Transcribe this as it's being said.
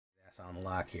That's on the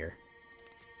lock here.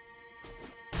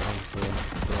 Boom, boom,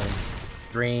 boom.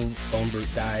 Drain, Bone Brute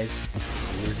dies,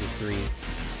 loses 3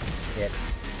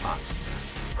 hits, pops.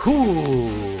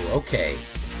 Whoo! Okay.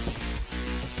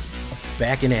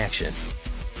 Back in action.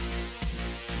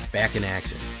 Back in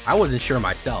action. I wasn't sure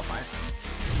myself.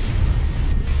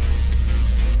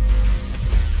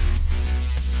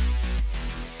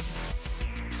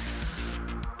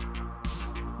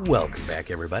 Welcome back,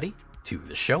 everybody, to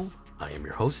the show. I am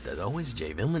your host, as always,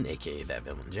 Jay Villain, aka That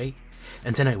Villain J.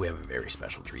 And tonight we have a very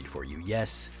special treat for you.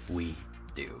 Yes, we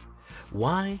do.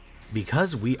 Why?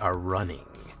 Because we are running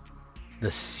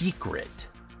the secret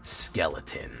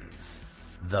skeletons,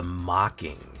 the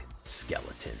mocking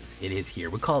skeletons. It is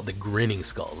here. We call it the grinning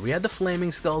skulls. We had the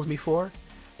flaming skulls before.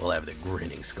 We'll have the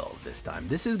grinning skulls this time.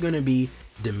 This is going to be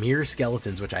Dimir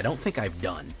skeletons, which I don't think I've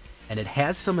done. And it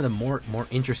has some of the more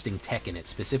interesting tech in it,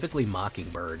 specifically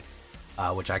Mockingbird,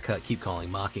 which I keep calling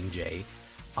Mockingjay,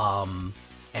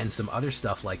 and some other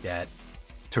stuff like that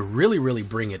to really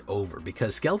bring it over.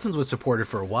 Because Skeletons was supported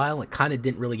for a while. It kind of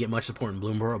didn't really get much support in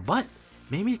BLOOMBURROW, but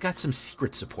maybe it got some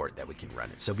secret support that we can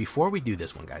run it. So before we do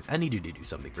this one, guys, I need you to do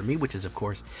something for me, which is, of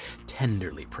course,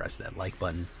 tenderly press that like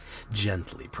button,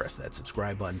 gently press that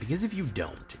subscribe button. Because if you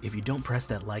don't press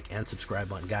that like and subscribe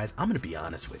button, guys, I'm going to be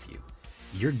honest with you.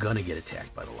 You're gonna get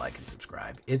attacked by the like and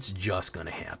subscribe. It's just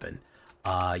gonna happen.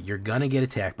 You're gonna get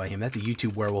attacked by him. That's a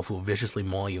YouTube werewolf who will viciously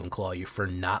maul you and claw you for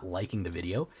not liking the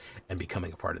video and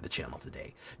becoming a part of the channel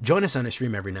today. Join us on a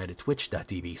stream every night at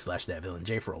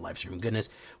twitch.tv/thatvillainj for a live stream goodness.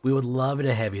 We would love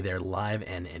to have you there live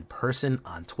and in person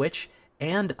on Twitch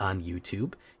and on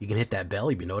YouTube. You can hit that bell.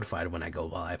 You'll be notified when I go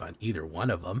live on either one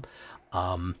of them.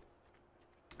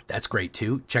 That's great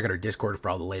too. Check out our Discord for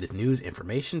all the latest news,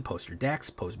 information, post your decks,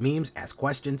 post memes, ask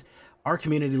questions. Our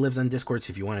community lives on Discord,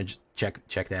 so if you want to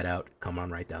check that out, come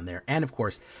on right down there. And of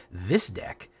course, this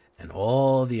deck and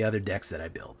all the other decks that I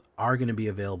build are going to be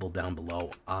available down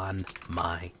below on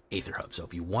my AetherHub. So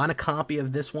if you want a copy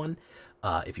of this one,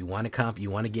 if you want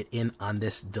to get in on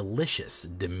this delicious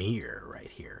Dimir right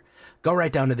here, go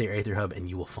right down to their AetherHub and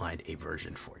you will find a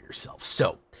version for yourself.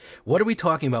 So what are we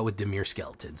talking about with Dimir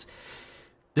skeletons?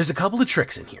 There's a couple of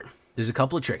tricks in here. There's a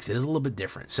couple of tricks. It is a little bit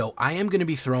different. So I am going to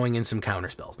be throwing in some counter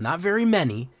spells. Not very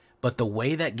many, but the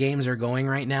way that games are going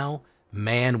right now,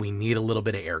 man, we need a little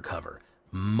bit of air cover.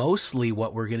 Mostly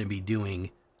what we're going to be doing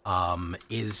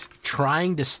is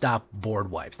trying to stop board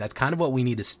wipes. That's kind of what we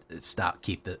need to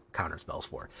keep the counter spells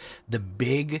for. The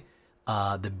big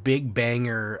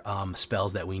banger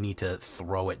spells that we need to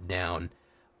throw it down.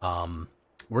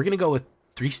 We're going to go with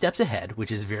 3 steps ahead,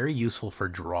 which is very useful for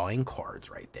drawing cards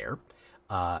right there.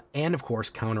 And of course,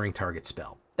 countering target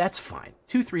spell. That's fine.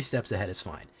 2-3 steps ahead is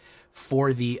fine.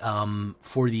 For the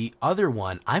other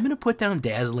one, I'm going to put down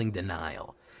Dazzling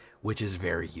Denial, which is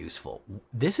very useful.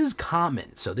 This is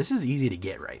common, so this is easy to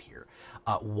get right here.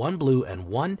 1 blue and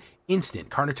 1 instant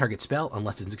counter target spell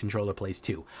unless it's a controller plays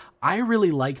 2. I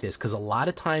really like this because a lot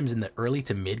of times in the early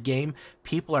to mid game,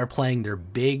 people are playing their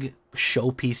big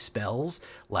showpiece spells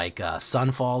like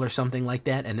Sunfall or something like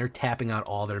that, and they're tapping out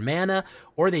all their mana,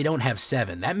 or they don't have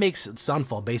 7. That makes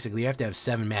Sunfall basically you have to have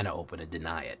 7 mana open to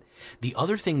deny it. The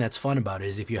other thing that's fun about it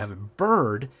is if you have a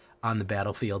bird on the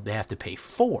battlefield, they have to pay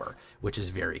 4, which is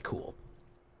very cool.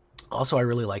 Also, I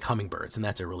really like hummingbirds, and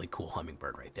that's a really cool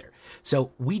hummingbird right there.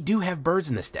 So we do have birds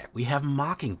in this deck. We have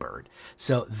Mockingbird.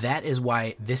 So that is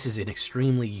why this is an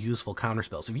extremely useful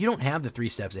counterspell. So if you don't have the 3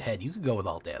 steps ahead, you could go with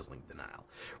all Dazzling Denial.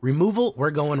 Removal,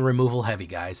 we're going removal heavy,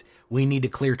 guys. We need to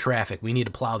clear traffic. We need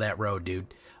to plow that road,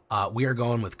 dude. We are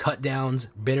going with cut downs,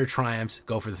 bitter triumphs,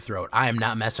 go for the throat. I am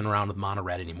not messing around with mono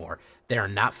red anymore. They are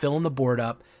not filling the board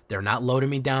up. They're not loading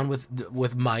me down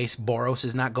with mice. Boros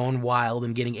is not going wild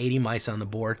and getting 80 mice on the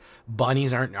board.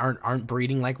 Bunnies aren't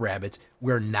breeding like rabbits.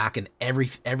 We're knocking every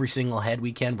single head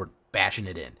we can. We're bashing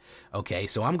it in. Okay,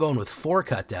 so I'm going with 4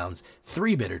 cut downs,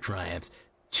 3 bitter triumphs,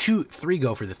 3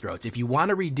 go for the throats. If you want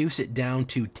to reduce it down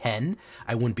to 10,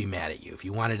 I wouldn't be mad at you. If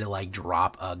you wanted to like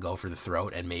drop a go for the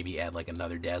throat and maybe add like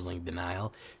another Dazzling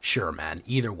Denial, sure, man.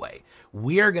 Either way,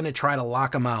 we are going to try to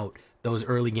lock them out those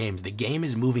early games. The game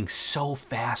is moving so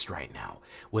fast right now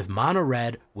with mono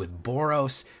red, with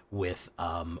Boros, with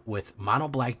mono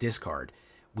black discard.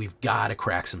 We've got to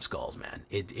crack some skulls, man.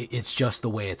 It's just the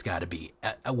way it's got to be.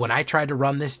 When I tried to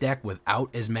run this deck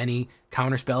without as many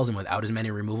counter spells and without as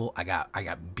many removal, I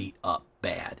got beat up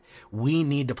bad. We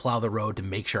need to plow the road to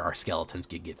make sure our skeletons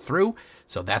can get through.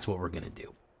 So that's what we're gonna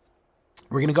do.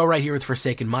 We're gonna go right here with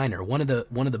Forsaken Miner. One of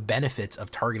the benefits of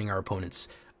targeting our opponent's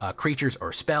creatures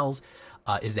or spells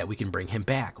is that we can bring him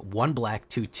back. 1 black,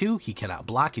 2/2. He cannot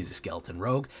block. He's a skeleton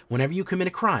rogue. Whenever you commit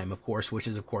a crime, of course, which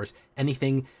is, of course,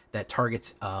 anything that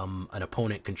targets an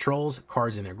opponent controls,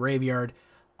 cards in their graveyard,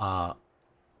 all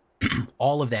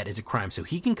of that is a crime. So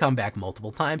he can come back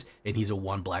multiple times, and he's a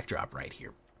 1 black drop right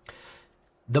here.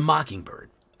 The Mockingbird.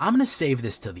 I'm going to save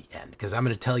this till the end because I'm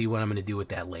going to tell you what I'm going to do with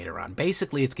that later on.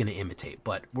 Basically, it's going to imitate,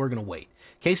 but we're going to wait.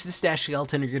 Case of the Stash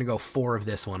Skeleton, you're going to go 4 of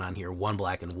this one on here. 1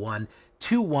 black and 1.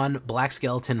 2/1, Black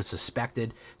Skeleton is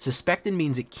Suspected. Suspected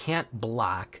means it can't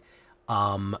block,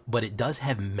 but it does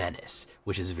have Menace,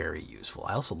 which is very useful.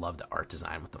 I also love the art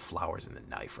design with the flowers and the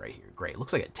knife right here. Great. It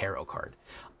looks like a tarot card.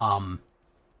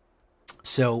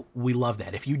 So we love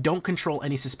that. If you don't control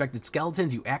any suspected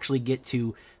skeletons, you actually get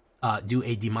to do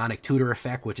a demonic tutor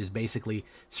effect, which is basically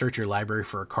search your library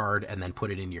for a card and then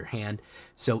put it into your hand.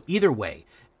 So either way,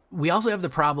 we also have the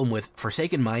problem with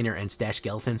Forsaken Miner and Stash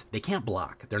Skeletons. They can't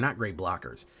block. They're not great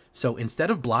blockers. So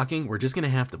instead of blocking, we're just going to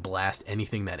have to blast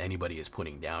anything that anybody is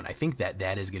putting down. I think that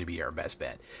that is going to be our best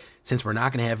bet. Since we're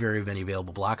not going to have very many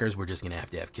available blockers, we're just going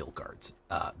to have kill cards,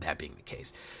 that being the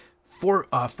case. 4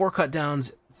 cut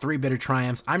downs, 3 bitter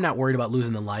triumphs. I'm not worried about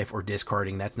losing the life or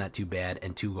discarding. That's not too bad.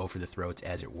 And 2 go for the throats,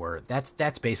 as it were. That's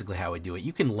basically how I do it.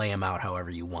 You can lay them out however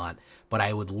you want, but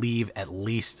I would leave at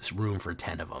least room for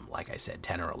 10 of them. Like I said,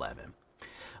 10 or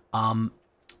 11.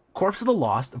 Corpse of the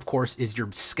Lost, of course, is your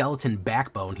skeleton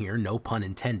backbone here. No pun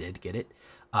intended. Get it?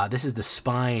 This is the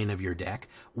spine of your deck.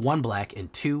 1 black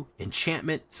and 2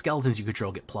 enchantment. Skeletons you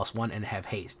control get +1 and have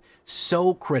haste.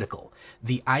 So critical.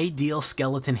 The ideal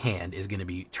skeleton hand is going to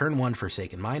be turn 1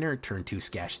 Forsaken Miner, turn 2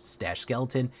 Stash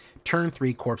Skeleton, turn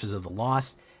 3 Corpses of the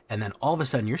Lost, and then all of a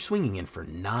sudden you're swinging in for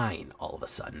 9 all of a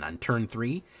sudden on turn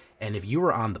 3. And if you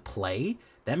were on the play,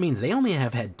 that means they only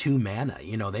have had 2 mana.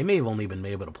 You know, they may have only been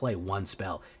able to play 1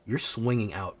 spell. You're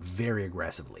swinging out very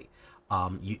aggressively.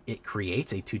 It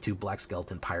creates a 2/2 Black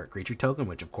Skeleton Pirate creature token,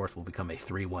 which of course will become a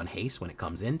 3/1 haste when it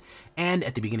comes in. And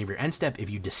at the beginning of your end step, if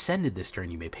you descended this turn,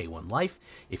 you may pay 1 life.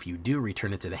 If you do,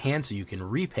 return it to the hand so you can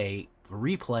replay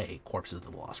Corpses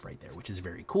of the Lost right there, which is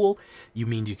very cool. You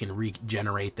mean you can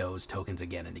regenerate those tokens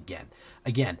again and again.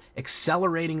 Again,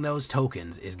 accelerating those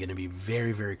tokens is going to be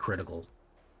very, very critical.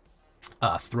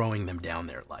 Throwing them down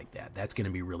there like that. That's going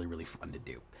to be really, really fun to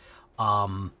do.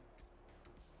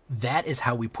 That is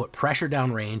how we put pressure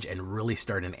down range and really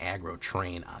start an aggro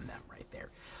train on them right there.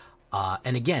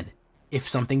 And again, if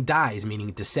something dies,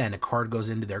 meaning descend, a card goes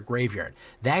into their graveyard,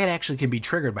 that actually can be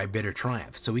triggered by Bitter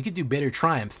Triumph. So we could do Bitter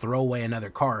Triumph, throw away another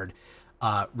card,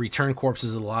 return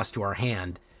Corpses of the Lost to our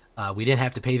hand. We didn't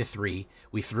have to pay the 3.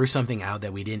 We threw something out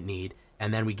that we didn't need,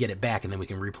 and then we get it back, and then we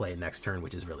can replay it next turn,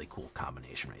 which is really cool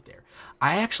combination right there.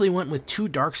 I actually went with 2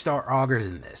 Darkstar Augurs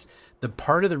in this. The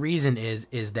part of the reason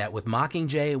is that with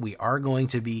Mockingjay, we are going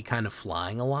to be kind of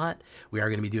flying a lot. We are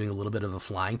going to be doing a little bit of a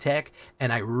flying tech,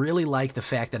 and I really like the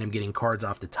fact that I'm getting cards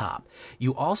off the top.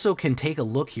 You also can take a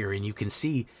look here, and you can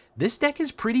see this deck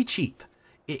is pretty cheap.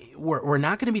 We're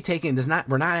not going to be taking this.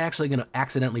 We're not actually going to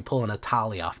accidentally pull an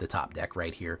Atali off the top deck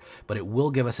right here, but it will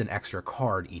give us an extra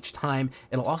card each time.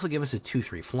 It'll also give us a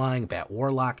 2/3 flying, Bat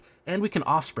Warlock, and we can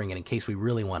offspring it in case we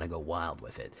really want to go wild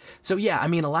with it. So yeah, I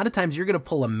mean, a lot of times you're going to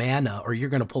pull a mana or you're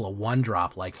going to pull a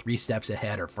 1-drop like 3 Steps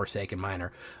Ahead or Forsaken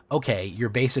Miner. Okay, you're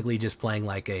basically just playing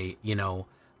like a, you know,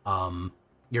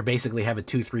 you basically have a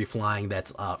 2/3 flying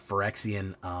that's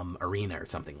Phyrexian Arena or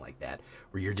something like that,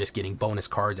 where you're just getting bonus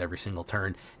cards every single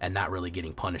turn and not really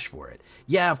getting punished for it.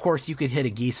 Yeah, of course, you could hit a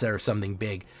Gisa or something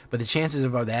big, but the chances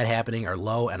of that happening are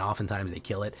low, and oftentimes they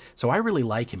kill it. So I really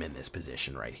like him in this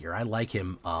position right here. I like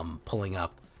him pulling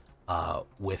up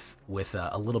with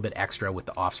a little bit extra with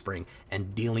the offspring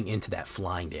and dealing into that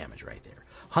flying damage right there.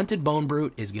 Hunted Bone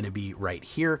Brute is going to be right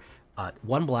here.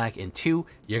 1 black and 2.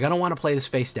 You're going to want to play this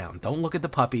face down. Don't look at the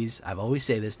puppies. I've always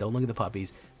say this. Don't look at the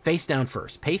puppies. Face down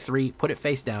first. Pay 3. Put it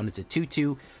face down. It's a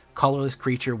 2/2 colorless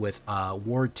creature with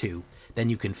ward 2. Then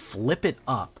you can flip it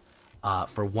up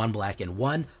for 1 black and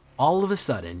 1. All of a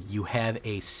sudden, you have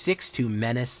a 6/2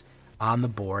 menace on the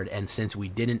board. And since we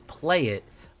didn't play it,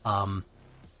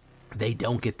 they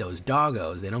don't get those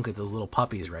doggos. They don't get those little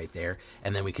puppies right there.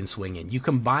 And then we can swing in. You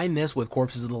combine this with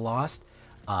Corpses of the Lost.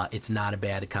 It's not a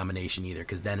bad combination either,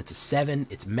 because then it's a 7,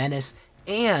 it's menace,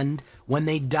 and when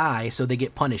they die, so they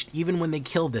get punished, even when they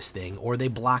kill this thing, or they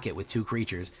block it with 2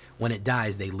 creatures, when it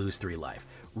dies, they lose 3 life.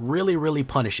 Really, really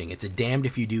punishing. It's a damned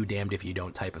if you do, damned if you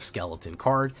don't type of skeleton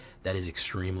card. That is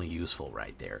extremely useful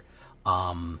right there.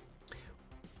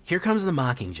 Here comes the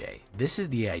Mockingjay. This is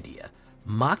the idea.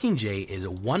 Mockingjay is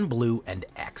a 1 blue and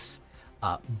X.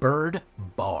 Bird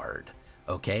Bard.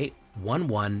 Okay,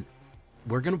 1/1.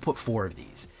 We're going to put 4 of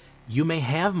these. You may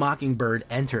have Mockingbird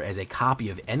enter as a copy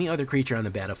of any other creature on the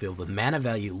battlefield with mana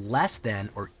value less than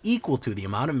or equal to the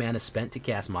amount of mana spent to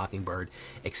cast Mockingbird,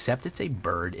 except it's a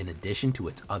bird in addition to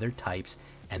its other types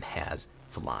and has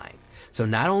flying. So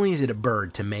not only is it a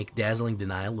bird to make Dazzling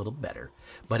Denial a little better,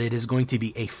 but it is going to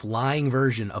be a flying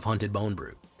version of Hunted Bone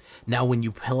Brute. Now, when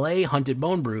you play Hunted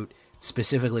Bone Brute,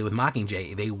 specifically with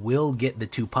Mockingjay, they will get the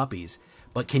 2 puppies.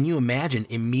 But can you imagine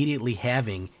immediately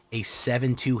having a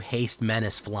 7/2 haste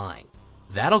menace flying?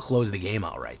 That'll close the game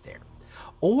out right there.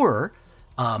 Or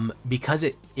because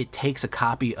it takes a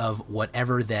copy of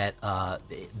whatever that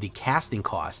the casting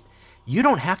cost, you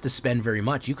don't have to spend very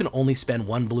much. You can only spend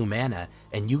 1 blue mana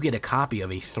and you get a copy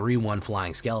of a 3/1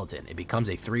 flying skeleton. It becomes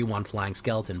a 3/1 flying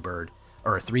skeleton bird,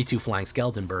 or a 3/2 flying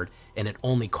skeleton bird, and it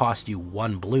only costs you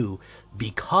 1 blue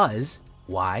because,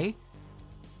 why?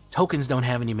 Tokens don't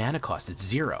have any mana cost, it's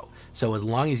 0. So as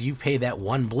long as you pay that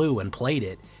 1 blue and played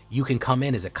it, you can come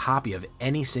in as a copy of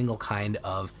any single kind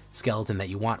of skeleton that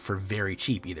you want for very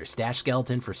cheap. Either Stash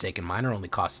Skeleton, Forsaken Miner only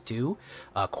costs 2,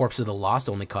 Corpse of the Lost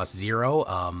only costs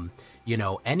 0, you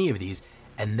know, any of these.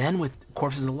 And then with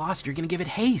Corpses of the Lost, you're going to give it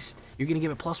haste. You're going to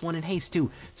give it +1 in haste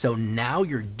too. So now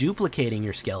you're duplicating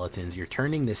your skeletons. You're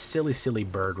turning this silly, silly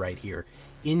bird right here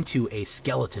into a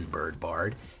skeleton bird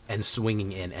bard and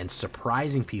swinging in and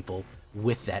surprising people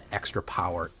with that extra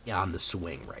power on the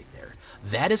swing right there.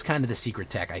 That is kind of the secret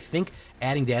tech. I think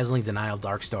adding Dazzling Denial,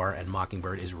 Darkstar, and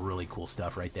Mockingbird is really cool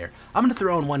stuff right there. I'm going to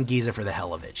throw in 1 Giza for the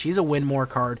hell of it. She's a win more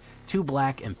card, 2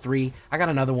 black and 3. I got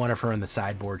another one of her in the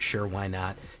sideboard, sure, why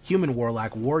not? Human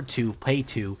Warlock, Ward 2, pay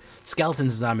 2.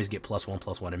 Skeletons and zombies get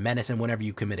 +1/+1 in menace, and whenever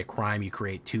you commit a crime, you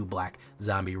create 2 black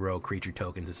zombie rogue creature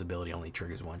tokens. This ability only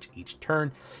triggers once each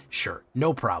turn. Sure,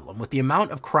 no problem. With the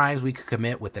amount of crimes we could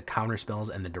commit with the counter spells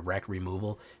and the direct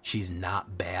removal, she's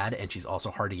not bad, and she's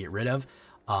also hard to get rid of.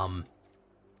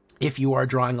 If you are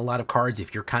drawing a lot of cards,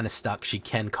 if you're kind of stuck, she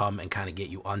can come and kind of get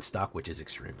you unstuck, which is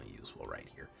extremely useful right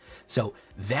here. So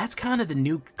that's kind of the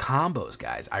new combos,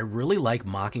 guys. I really like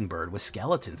Mockingbird with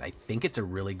skeletons. I think it's a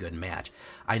really good match.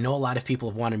 I know a lot of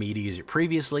people have wanted me to use it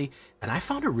previously, and I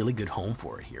found a really good home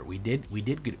for it here. We did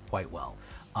get it quite well.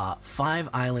 5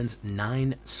 islands,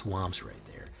 9 swamps right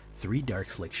there. 3 dark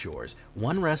slick shores,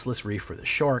 1 restless reef for the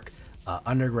shark.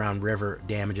 Underground river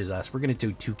damages us. We're going to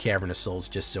do 2 cavernous souls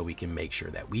just so we can make sure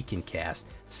that we can cast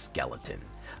skeleton.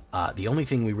 The only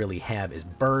thing we really have is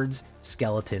birds,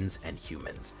 skeletons, and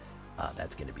humans.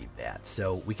 That's going to be that.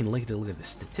 So we can look at the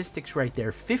statistics right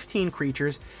there. 15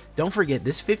 creatures. Don't forget,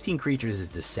 this 15 creatures is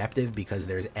deceptive because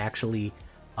there's actually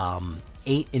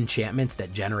 8 enchantments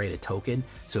that generate a token.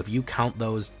 So if you count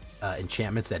those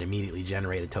enchantments that immediately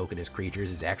generate a token as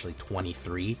creatures, it's actually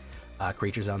 23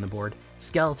 creatures on the board.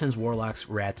 Skeletons, warlocks,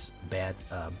 rats, bats,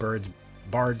 birds,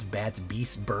 bards, bats,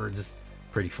 beasts, birds.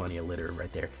 Pretty funny alliterative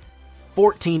right there.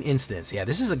 14 instants. Yeah,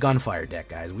 this is a gunfire deck,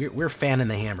 guys. We're fanning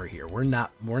the hammer here. We're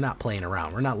not playing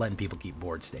around. We're not letting people keep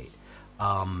board state.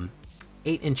 8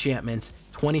 enchantments,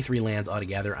 23 lands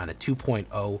altogether on a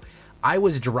 2.0. I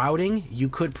was droughting. You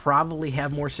could probably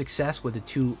have more success with a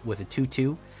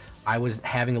 2/2. I was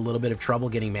having a little bit of trouble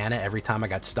getting mana every time I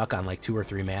got stuck on like 2 or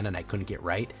 3 mana and I couldn't get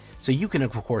right. So you can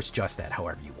of course adjust that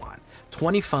however you want.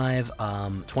 25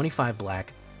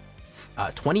 black,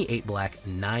 28 black,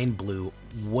 9 blue,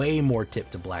 way more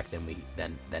tip to black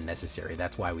than necessary.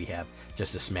 That's why we have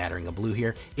just a smattering of blue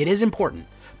here. It is important.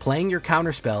 Playing your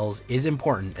counter spells is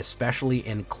important, especially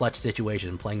in clutch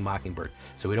situations, playing Mockingbird.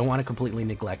 So we don't want to completely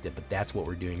neglect it, but that's what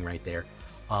we're doing right there.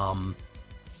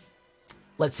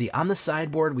 Let's see, on the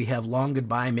sideboard, we have Long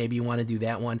Goodbye. Maybe you want to do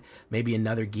that one. Maybe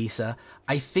another Giza.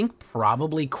 I think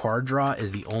probably card draw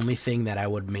is the only thing that I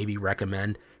would maybe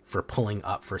recommend for pulling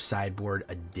up for sideboard.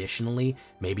 Additionally,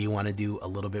 maybe you want to do a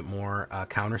little bit more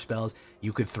counter spells.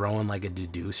 You could throw in like a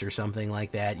Deduce or something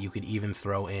like that. You could even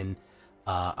throw in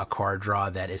a card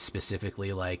draw that is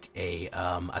specifically like a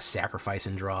Sacrifice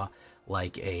and Draw.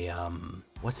 Like a,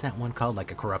 what's that one called?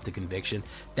 Like a Corrupted Conviction.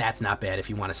 That's not bad if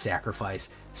you want to sacrifice,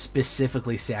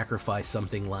 specifically sacrifice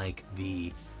something like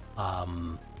the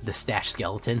Stash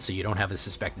Skeleton, so you don't have a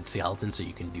suspected skeleton, so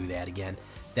you can do that again.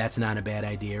 That's not a bad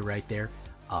idea right there.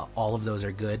 All of those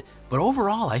are good. But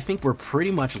overall, I think we're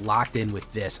pretty much locked in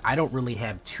with this. I don't really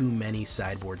have too many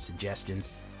sideboard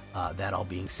suggestions. That all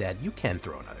being said, you can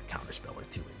throw another counterspell or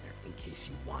 2 in there in case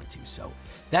you want to. So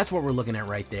that's what we're looking at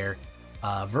right there.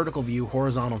 Vertical view,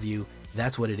 horizontal view,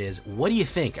 that's what it is. What do you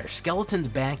think? Are skeletons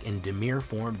back in Dimir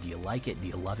form? Do you like it? Do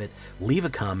you love it? Leave a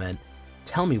comment.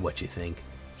 Tell me what you think.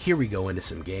 Here we go into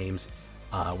some games.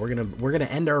 We're gonna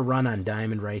end our run on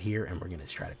Diamond right here, and we're gonna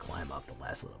try to climb up the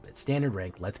last little bit. Standard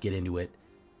rank. Let's get into it.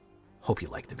 Hope you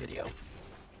liked the video.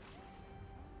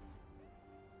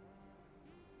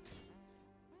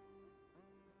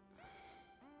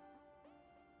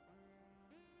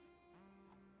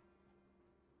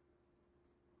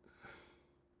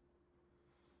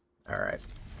 Alright.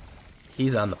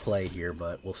 He's on the play here,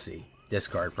 but we'll see.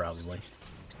 Discard, probably.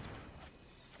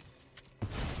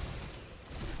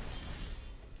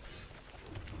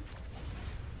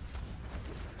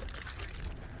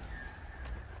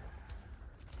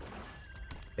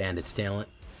 Bandit's Talent.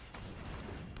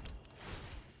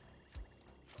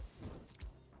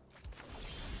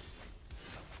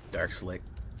 Dark Slick.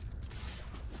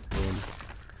 Boom.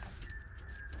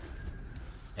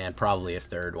 And probably a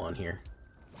third one here.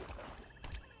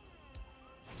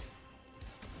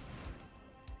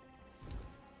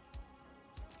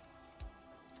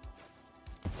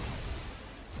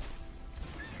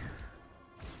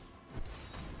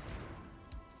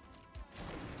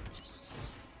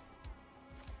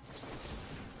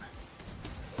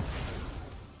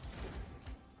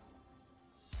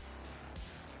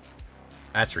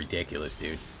 That's ridiculous,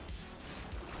 dude.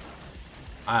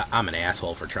 I'm an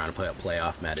asshole for trying to play a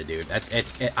playoff meta, dude.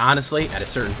 Honestly, at a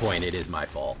certain point, it is my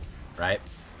fault, right?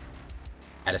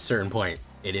 At a certain point,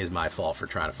 it is my fault for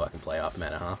trying to fucking playoff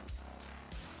meta, huh?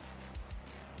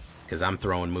 Because I'm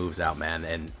throwing moves out,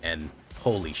 man, and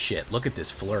holy shit, look at this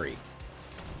flurry.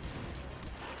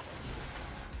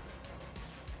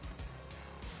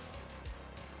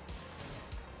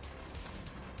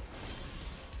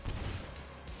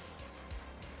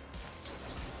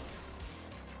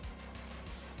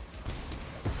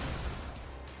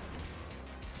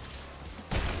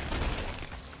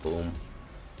 Boom.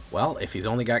 Well, if he's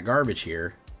only got garbage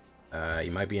here, he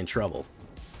might be in trouble.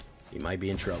 He might be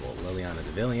in trouble. Liliana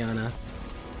to Villainy.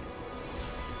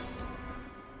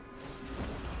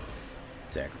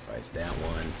 Sacrifice that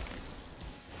one.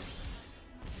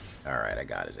 Alright, I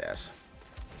got his ass.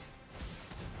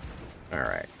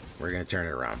 Alright, we're gonna turn it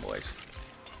around, boys.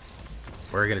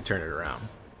 We're gonna turn it around.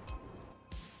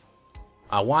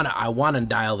 I wanna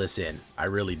dial this in. I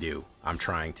really do. I'm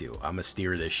trying to. I'm gonna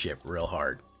steer this ship real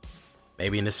hard.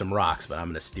 Maybe into some rocks, but I'm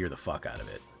gonna steer the fuck out of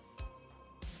it.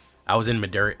 I was in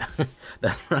Missouri.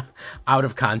 Out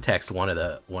of context, one of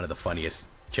the funniest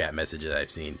chat messages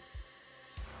I've seen.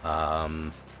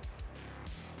 I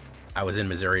was in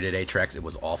Missouri today, Trex. It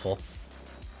was awful.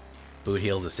 Boot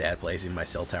Hill's a sad place, and my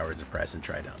cell tower is depressed and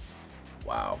tried down.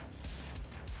 Wow.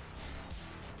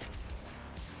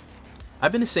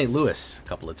 I've been to St. Louis a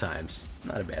couple of times.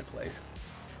 Not a bad place.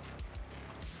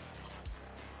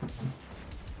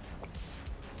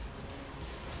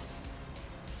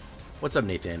 What's up,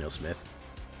 Nathaniel Smith?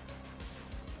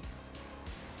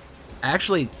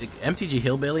 Actually, MTG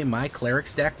Hillbilly, my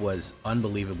Clerics deck was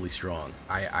unbelievably strong.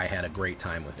 I had a great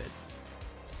time with it.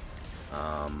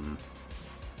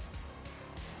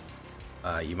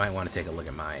 You might want to take a look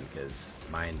at mine, because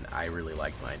mine, I really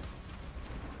liked mine.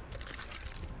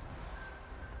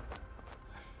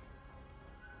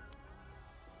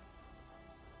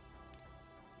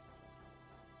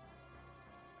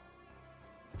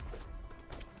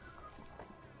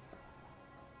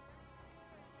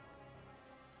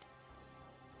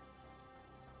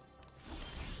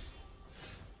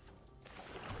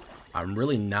 I'm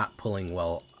really not pulling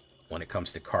well when it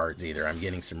comes to cards either. I'm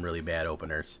getting some really bad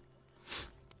openers.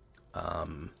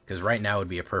 Because right now would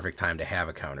be a perfect time to have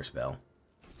a counterspell.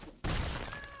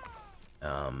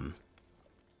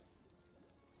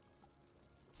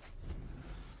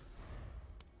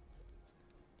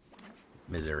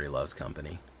 Missouri loves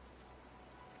company.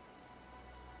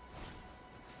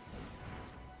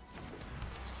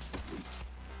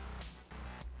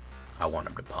 I want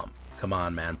him to pump. Come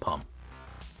on, man, pump.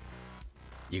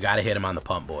 You gotta hit him on the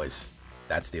pump, boys.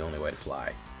 That's the only way to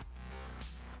fly.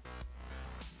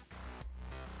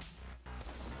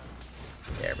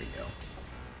 There we go.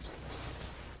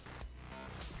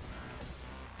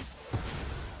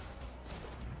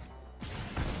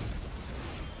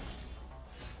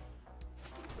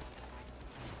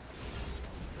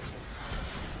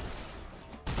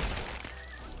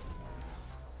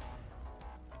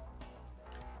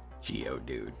 Geo,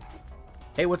 dude.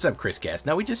 Hey, what's up, Chris Cast?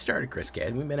 Now, we just started Chris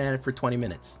Cast. We've been at it for 20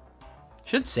 minutes.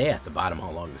 Should say at the bottom how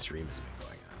long the stream has been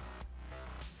going on.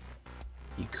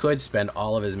 He could spend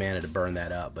all of his mana to burn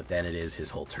that up, but then it is his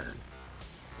whole turn.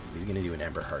 He's going to do an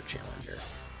Ember Heart Challenger.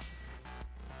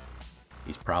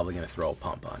 He's probably going to throw a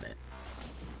pump on it.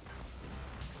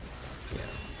 Yeah,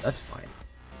 that's fine.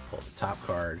 Pull the top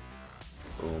card.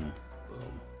 Boom,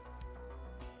 boom.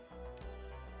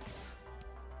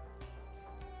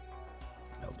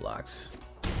 No blocks.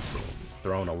 Boom.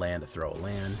 Throwing a land to throw a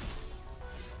land.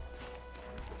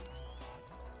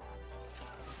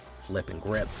 Flip and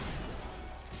grip.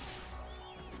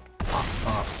 Pop,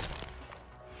 pop.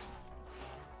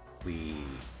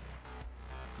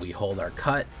 We hold our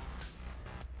cut.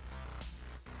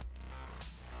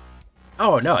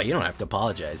 Oh no, you don't have to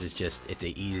apologize. It's just it's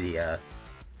easy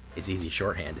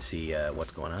shorthand to see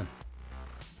what's going on.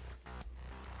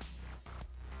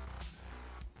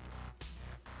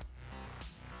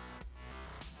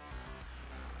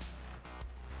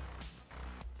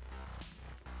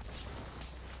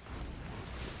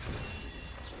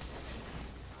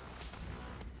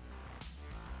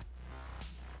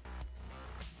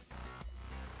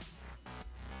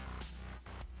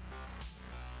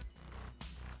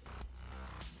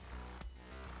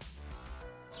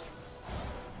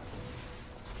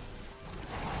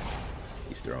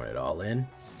 He's throwing it all in.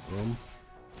 Boom.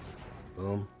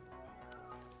 Boom.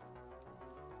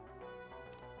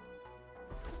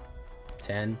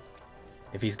 10.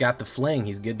 If he's got the fling,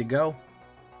 he's good to go.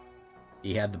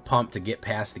 He had the pump to get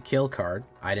past the kill card.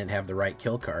 I didn't have the right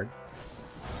kill card.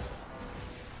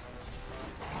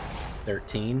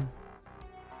 13.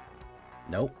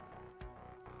 Nope.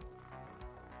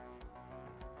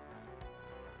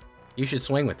 You should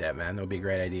swing with that, man. That would be a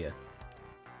great idea.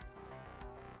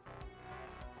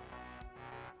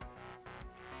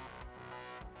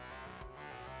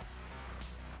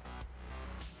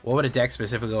 What would a deck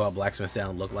specifically about Blacksmith's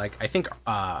Down look like? I think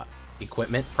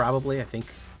equipment, probably. I think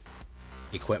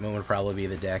equipment would probably be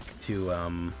the deck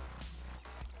to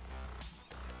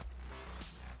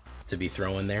be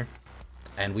throwing there.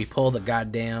 And we pull the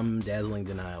goddamn Dazzling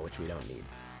Denial, which we don't need.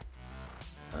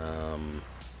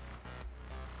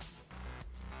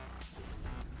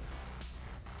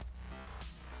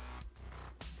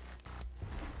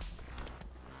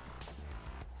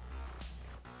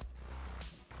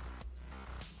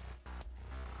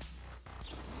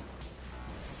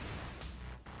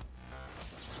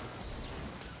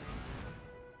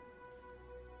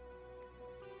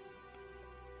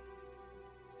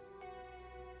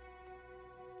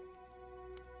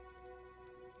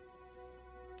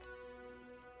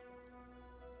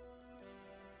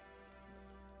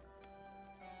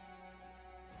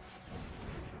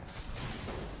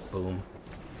 Boom.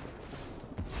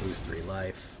 Lose 3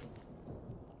 life.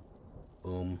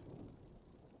 Boom.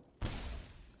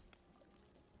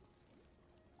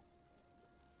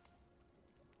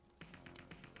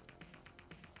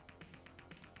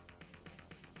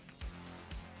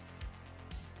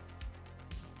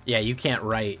 Yeah, you can't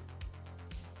write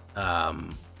a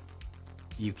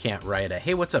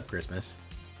hey, what's up, Christmas?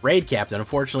 Raid captain.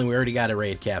 Unfortunately, we already got a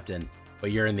raid captain,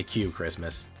 but you're in the queue,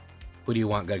 Christmas. Who do you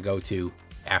want to go to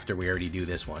after we already do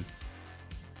this one?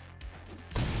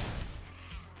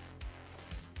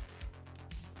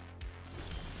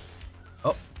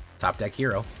 Oh, top deck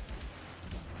hero.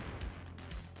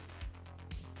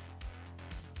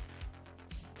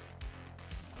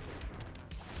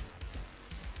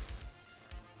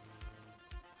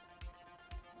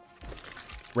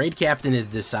 Raid captain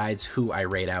decides who I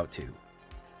raid out to.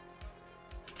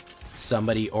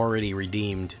 Somebody already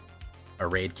redeemed a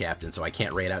raid captain, so I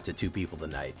can't raid out to 2 people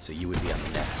tonight, so you would be on the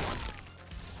next one.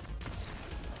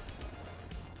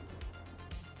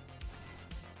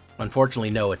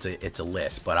 Unfortunately, no, it's a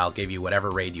list, but I'll give you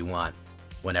whatever raid you want,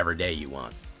 whenever day you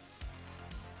want.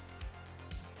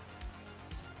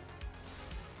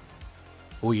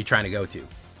 Who are you trying to go to?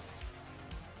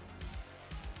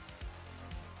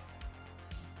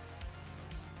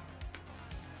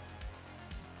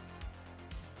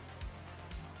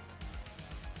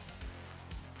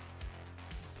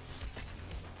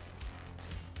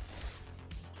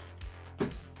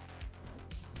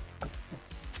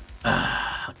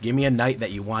 Give me a night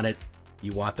that you want it,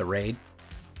 you want the raid,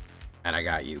 and I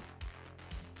got you.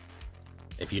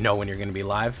 If you know when you're going to be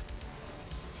live.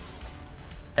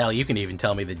 Hell, you can even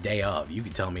tell me the day of. You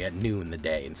can tell me at noon the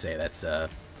day and say that's,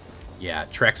 yeah,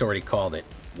 Trex already called it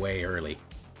way early.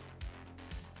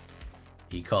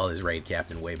 He called his raid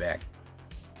captain way back.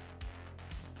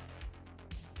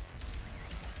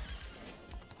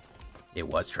 It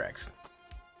was Trex.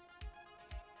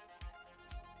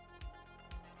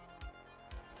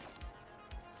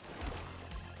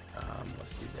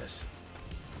 Let's do this.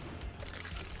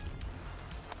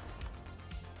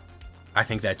 I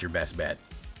think that's your best bet.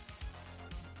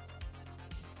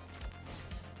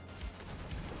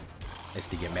 Is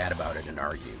to get mad about it and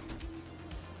argue.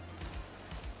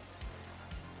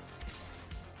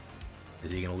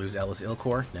 Is he going to lose Ellis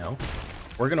Ilkor? No.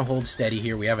 We're going to hold steady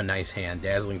here. We have a nice hand.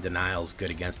 Dazzling Denial's good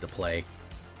against the play.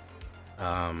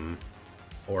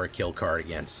 Or a kill card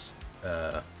against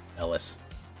Ellis.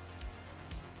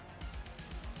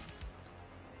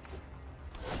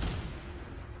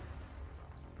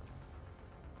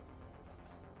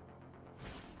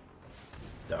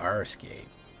 Star Escape.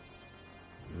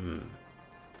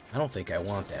 I don't think I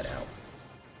want that out.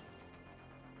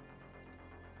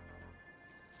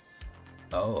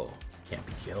 Oh, can't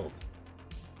be killed.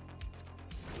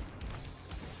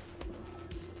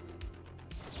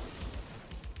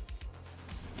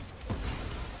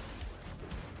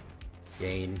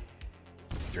 Gain,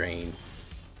 drain,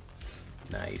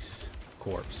 nice,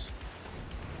 corpse.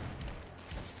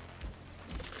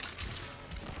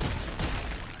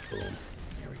 Boom,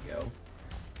 there we go.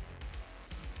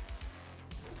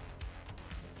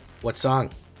 What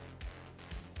song?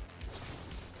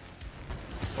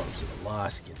 Corpse of the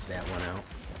Lost gets that one out.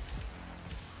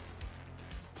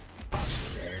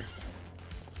 There.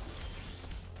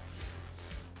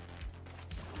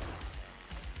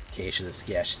 Cache of the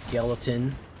Sketch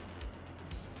Skeleton.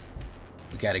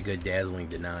 We got a good dazzling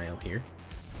denial here.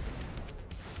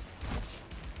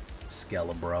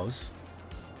 Skelebros.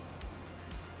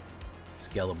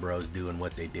 Skelebros doing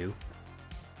what they do.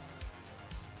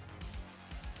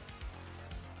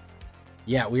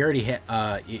 Yeah, we already hit.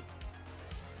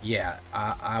 Yeah,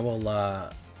 I will.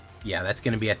 Yeah, that's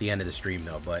gonna be at the end of the stream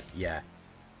though. But yeah,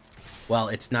 well,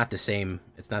 it's not the same.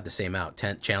 It's not the same out.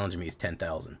 Challenge me is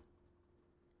 10,000.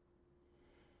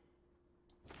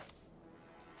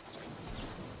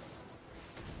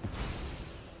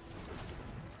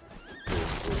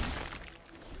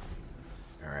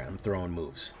 Alright, I'm throwing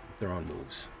moves. Throwing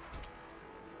moves.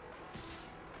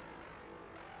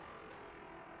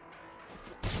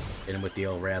 Hit him with the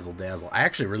old razzle dazzle. I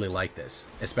actually really like this,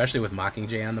 especially with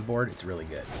Mockingjay on the board. It's really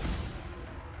good.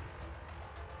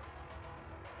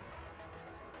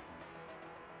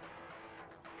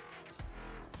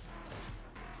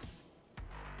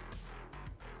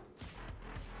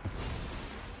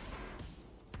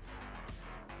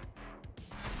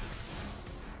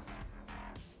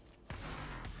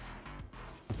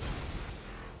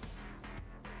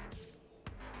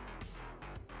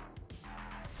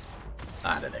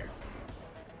 Out of there.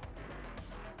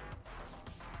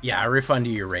 Yeah, I refund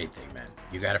you your raid thing, man.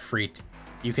 You got a free...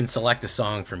 you can select a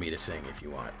song for me to sing if you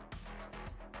want.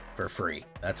 For free.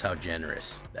 That's how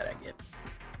generous that I get.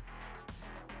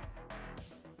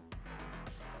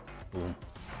 Boom.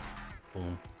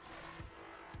 Boom.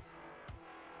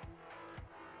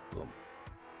 Boom.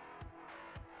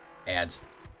 Ads.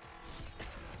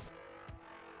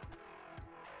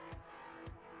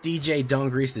 DJ Don't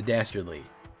Grease the Dastardly.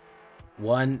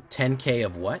 10K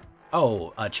of what?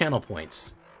 Oh, channel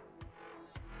points.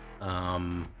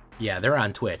 Yeah, they're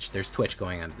on Twitch. There's Twitch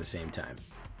going on at the same time.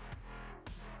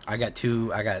 I got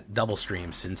double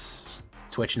streams since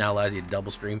Twitch now allows you to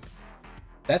double stream.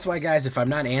 That's why, guys, if I'm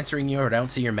not answering you or don't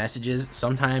see your messages,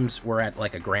 sometimes we're at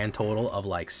like a grand total of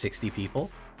like 60 people.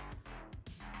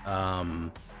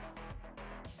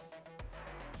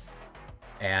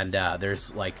 And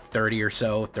there's like 30 or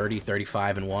so, 30,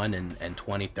 35 in one, and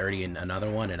 20, 30 in another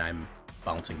one, and I'm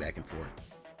bouncing back and forth.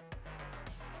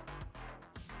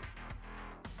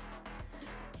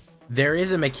 There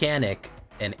is a mechanic,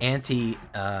 an anti,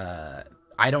 I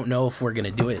don't know if we're going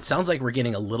to do it. It sounds like we're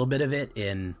getting a little bit of it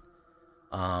in,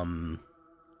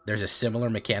 there's a similar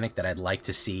mechanic that I'd like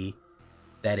to see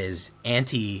that is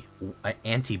anti-exile.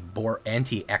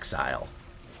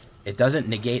 It doesn't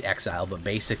negate exile, but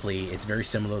basically it's very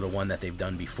similar to one that they've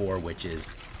done before, which is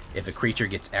if a creature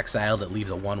gets exiled, it leaves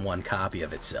a 1/1 copy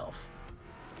of itself.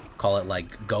 Call it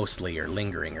like ghostly or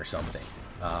lingering or something.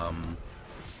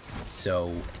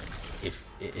 So if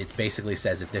it basically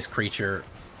says if this creature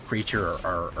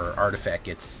or artifact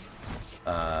gets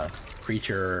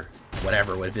creature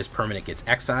whatever, if this permanent gets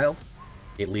exiled,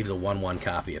 it leaves a 1/1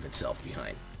 copy of itself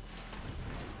behind,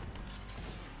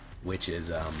 which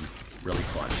is really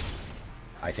fun.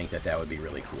 I think that would be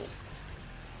really cool.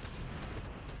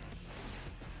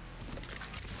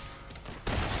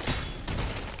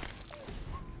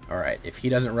 Alright, if he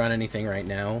doesn't run anything right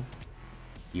now,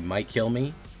 he might kill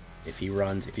me. If he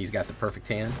runs, if he's got the perfect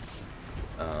hand,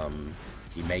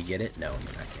 he may get it. No,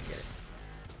 you're not gonna get it.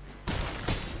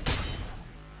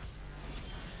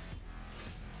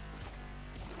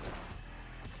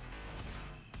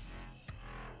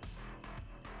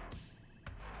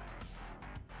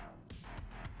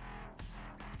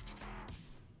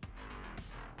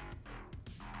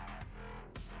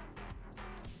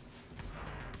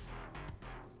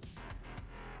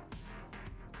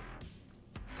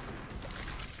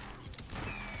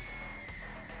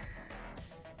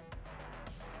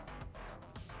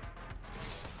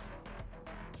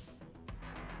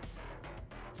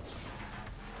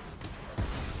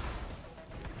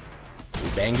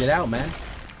 Banged it out, man.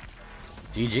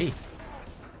 GG.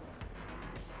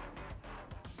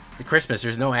 The Christmas,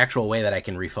 there's no actual way that I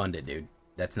can refund it, dude.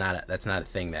 That's not a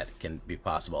thing that can be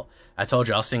possible. I told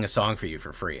you I'll sing a song for you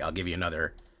for free. I'll give you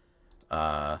another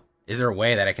Is there a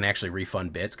way that I can actually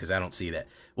refund bits? Because I don't see that.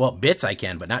 Well, bits I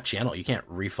can, but not channel. You can't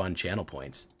refund channel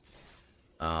points.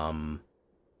 But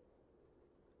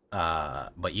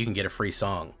you can get a free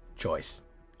song choice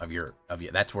of your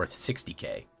that's worth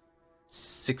 60K.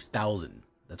 6,000.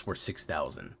 That's worth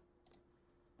 6,000.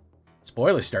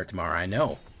 Spoilers start tomorrow, I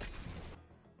know.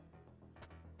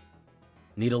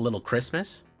 Need a little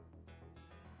Christmas?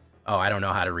 Oh, I don't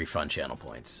know how to refund channel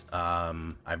points.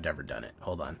 I've never done it.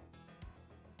 Hold on.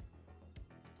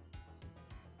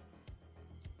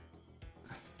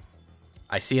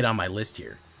 I see it on my list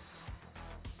here.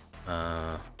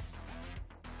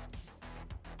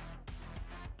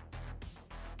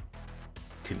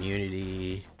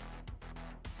 Community.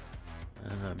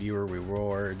 Viewer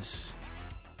rewards.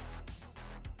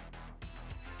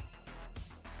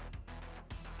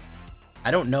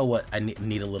 I don't know what I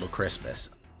need a little Christmas.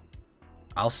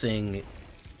 I'll sing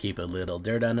Keep a Little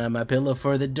Dirt Under My Pillow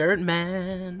for the Dirt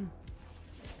Man.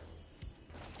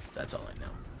 That's all I know.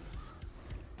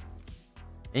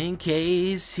 In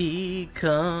case he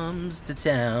comes to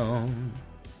town,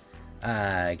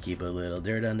 I keep a little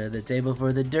dirt under the table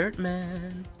for the Dirt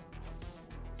Man.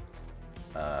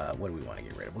 What do we want to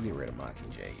get rid of? We'll get rid of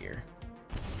Mockingjay here.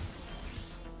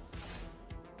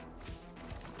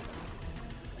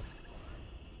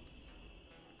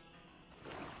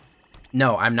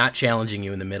 No, I'm not challenging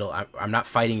you in the middle. I'm not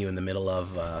fighting you in the middle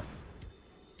of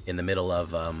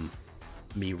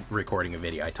me recording a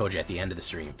video. I told you at the end of the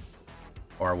stream,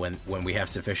 or when we have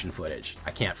sufficient footage.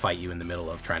 I can't fight you in the middle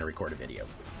of trying to record a video.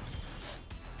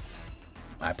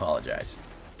 I apologize.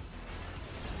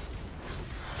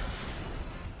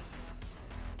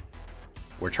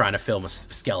 We're trying to film a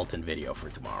skeleton video for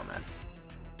tomorrow, man.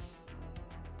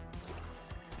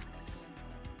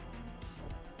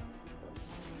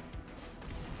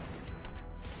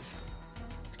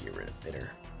 Let's get rid of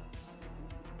bitter.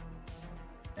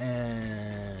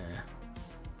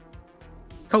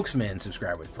 Cokesman,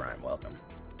 subscribe with Prime. Welcome.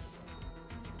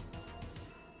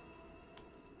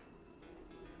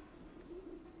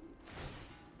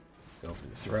 Go for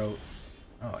the throat.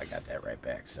 Oh, I got that right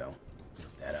back, so flip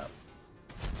that up.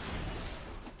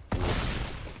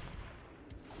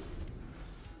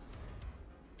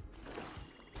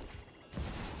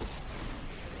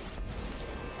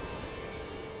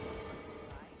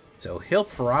 So he'll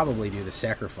probably do the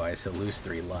sacrifice. He'll lose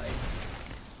 3 life.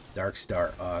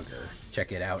 Darkstar Augur.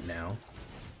 Check it out now.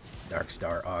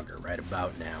 Darkstar Augur right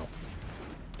about now.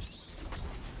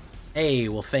 Hey,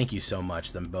 well, thank you so much.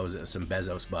 Some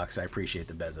Bezos bucks. I appreciate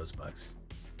the Bezos bucks.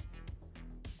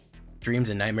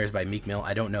 Dreams and Nightmares by Meek Mill.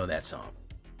 I don't know that song.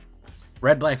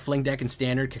 Red, Black, Fling Deck, and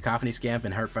Standard. Cacophony, Scamp,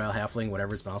 and Heartfile Halfling,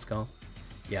 whatever its mouse calls.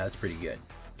 Yeah, that's pretty good.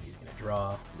 He's going to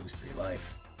draw. Lose 3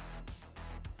 life.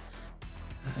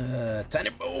 Tiny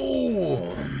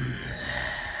bones.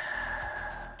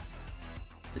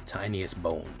 The tiniest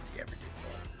bones you ever did.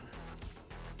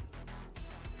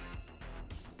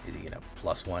 Is he gonna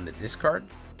 +1 to discard?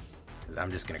 Because I'm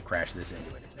just gonna crash this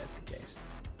into it if that's the case.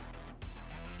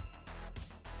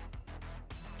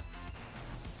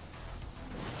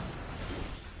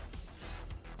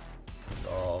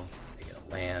 Resolve. I get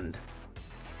a land.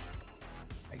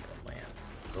 I get a land.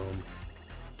 Boom.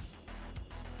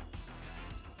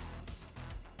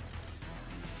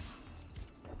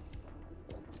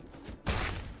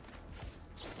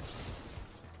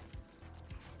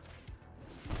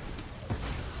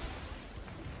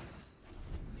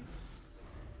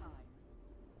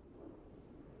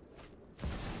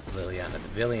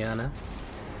 Villainy.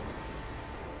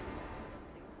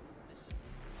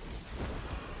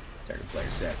 Target player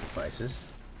sacrifices.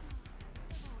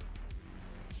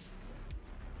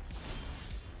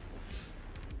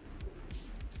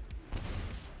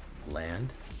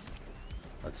 Land.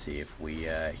 Let's see if we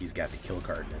he's got the kill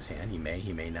card in his hand. He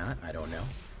may not. I don't know.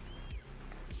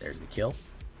 There's the kill.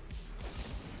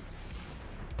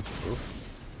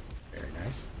 Oof. Very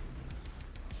nice.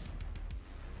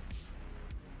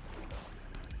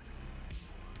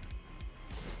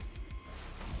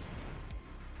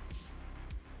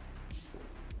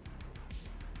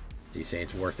 Does he say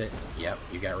it's worth it? Yep,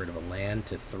 you got rid of a land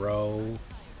to throw.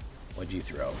 What'd you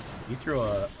throw? You threw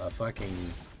a fucking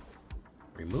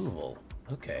removal.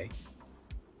 Okay.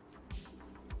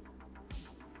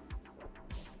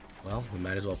 Well, we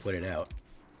might as well put it out.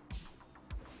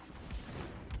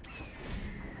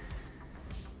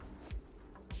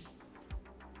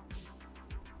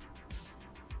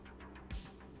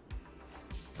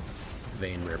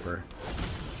 Vein Ripper.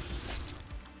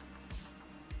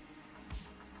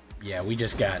 Yeah, we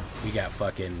got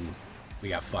fucked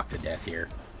to death here.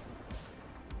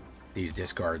 These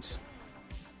discards.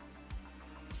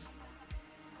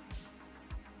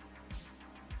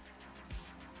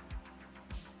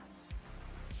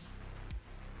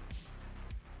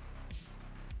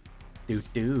 Do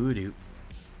do do.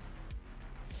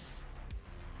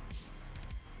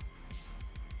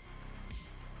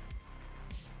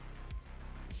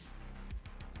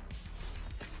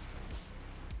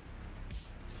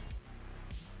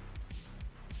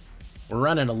 We're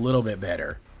running a little bit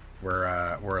better. We're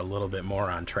a little bit more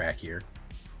on track here.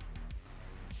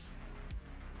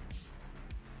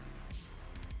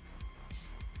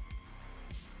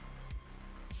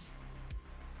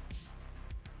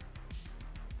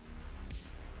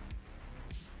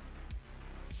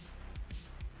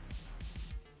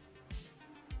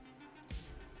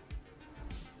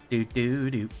 Do do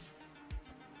do.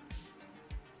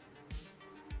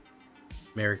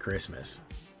 Merry Christmas.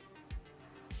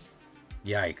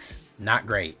 Yikes. Not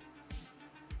great.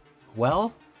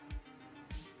 Well,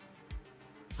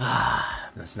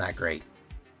 that's not great.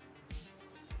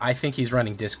 I think he's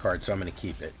running discard, so I'm going to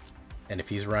keep it. And if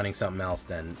he's running something else,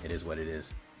 then it is what it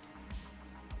is.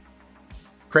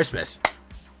 Christmas.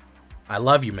 I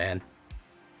love you, man.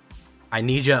 I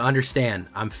need you to understand.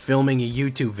 I'm filming a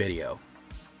YouTube video.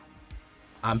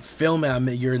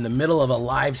 You're in the middle of a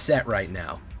live set right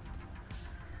now.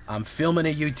 I'm filming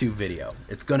a YouTube video.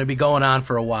 It's going to be going on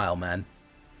for a while, man.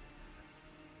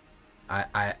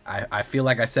 I feel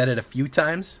like I said it a few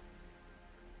times.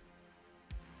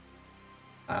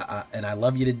 And I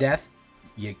love you to death.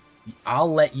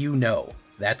 I'll let you know.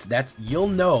 You'll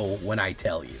know when I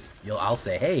tell you. I'll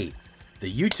say, hey,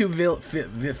 the YouTube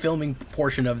filming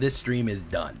portion of this stream is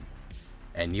done,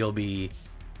 and you'll be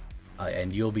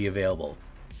available.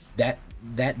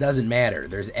 That doesn't matter.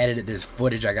 There's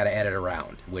footage I gotta edit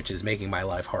around, which is making my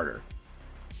life harder.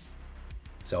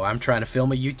 So I'm trying to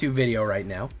film a YouTube video right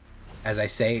now. As I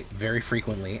say very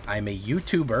frequently, I'm a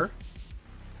YouTuber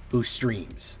who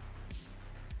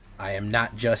I am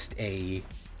not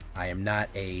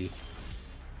a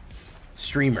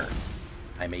streamer.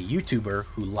 I'm a YouTuber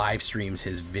who live streams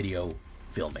his video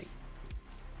filming.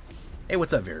 Hey,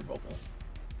 what's up, Very Vocal?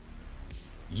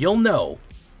 You'll know.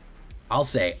 I'll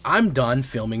say, I'm done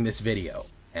filming this video,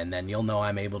 and then you'll know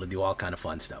I'm able to do all kind of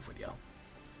fun stuff with y'all.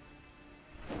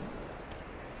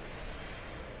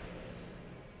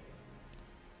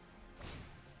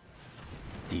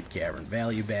 Deep Cavern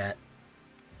Value Bat.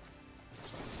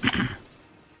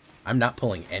 I'm not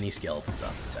pulling any skeletons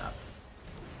off the top.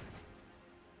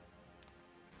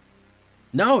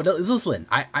 No, listen,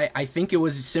 I think it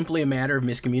was simply a matter of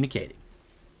miscommunicating.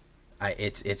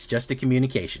 It's just a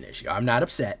communication issue. I'm not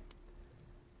upset.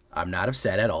 I'm not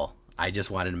upset at all. I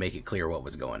just wanted to make it clear what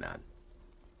was going on.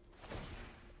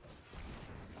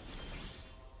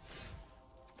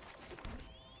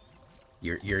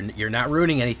 You're not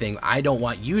ruining anything. I don't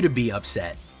want you to be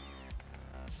upset.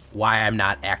 Why I'm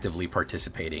not actively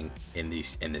participating in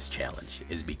this challenge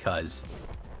is because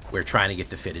we're trying to get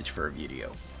the footage for a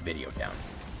video down.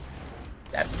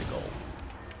 That's the goal.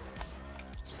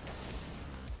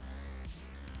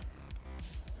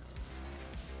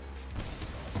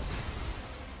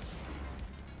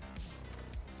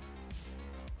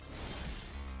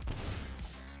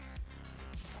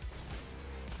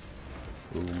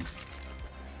 Boom.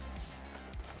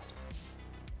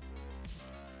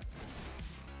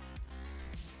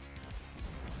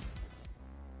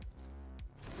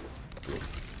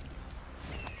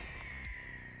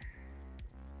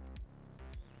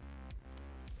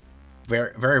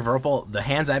 Very, very verbal. The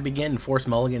hands I begin, Force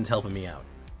Mulligan's helping me out.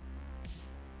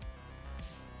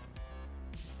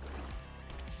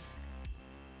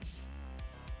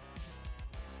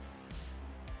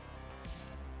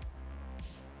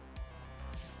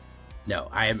 No,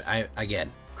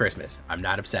 again, Christmas. I'm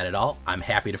not upset at all. I'm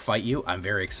happy to fight you. I'm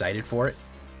very excited for it.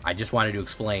 I just wanted to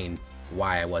explain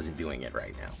why I wasn't doing it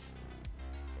right now.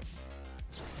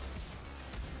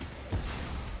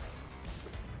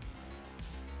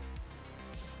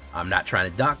 I'm not trying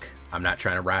to duck. I'm not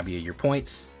trying to rob you of your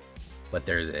points. But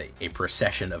there's a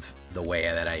procession of the way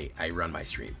that I run my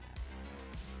stream.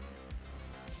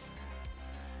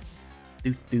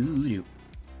 The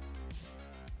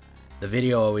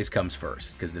video always comes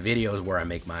first, because the video is where I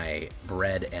make my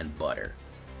bread and butter.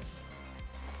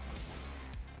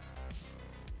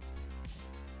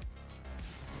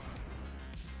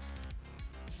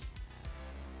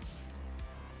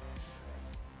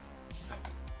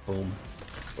 Boom.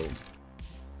 Boom.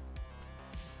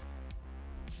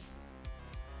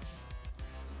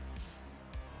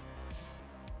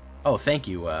 Oh, thank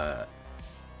you. The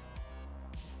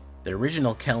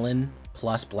original Kellen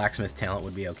plus Blacksmith Talent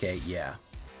would be okay. Yeah.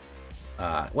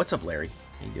 What's up, Larry?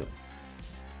 How you doing?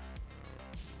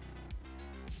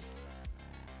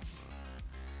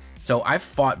 So I've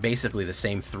fought basically the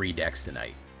same 3 decks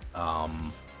tonight.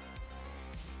 I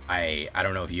I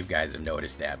don't know if you guys have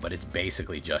noticed that, but it's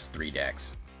basically just 3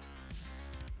 decks.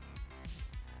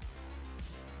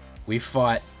 We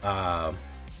fought,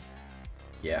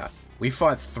 yeah, we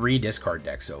fought 3 discard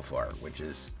decks so far, which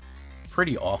is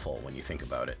pretty awful when you think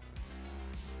about it.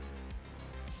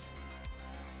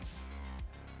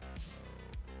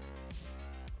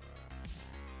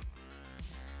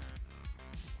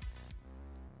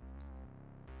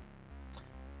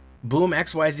 Boom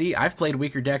XYZ, I've played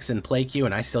weaker decks in play queue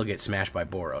and I still get smashed by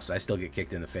Boros. I still get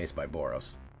kicked in the face by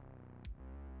Boros.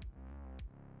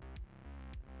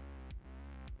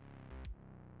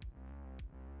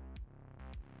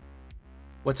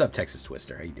 What's up, Texas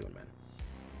Twister? How you doing, man?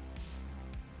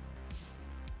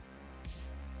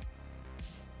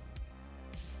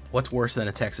 What's worse than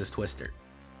a Texas Twister?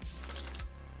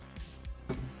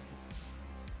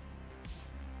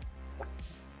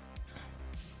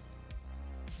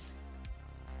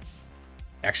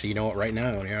 Actually, you know what? Right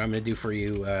now, here I'm going to do for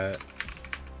you. I'll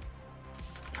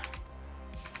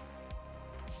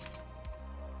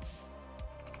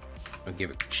give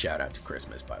a shout out to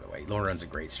Christmas, by the way. Lauren runs a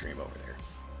great stream over there.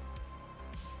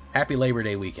 Happy Labor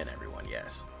Day weekend, everyone.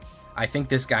 Yes, I think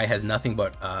this guy has nothing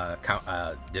but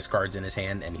discards in his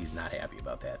hand, and he's not happy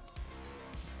about that.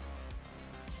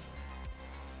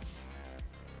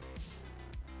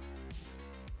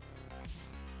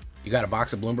 You got a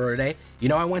box of BLOOMBURROW today? You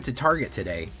know, I went to Target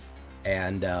today,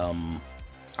 and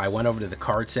I went over to the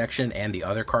card section and the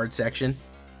other card section.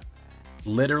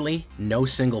 Literally, no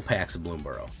single packs of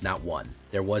BLOOMBURROW. Not one.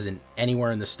 There wasn't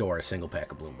anywhere in the store a single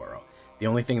pack of BLOOMBURROW. The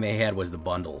only thing they had was the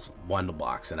bundle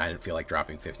box, and I didn't feel like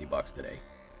dropping 50 bucks today.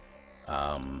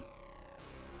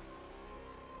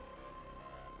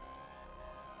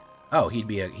 Oh, he's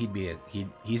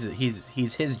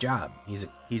his job. He's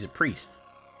a priest.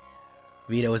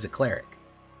 Vito is a cleric.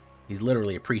 He's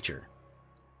literally a preacher.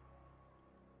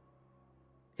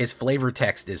 His flavor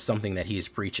text is something that he is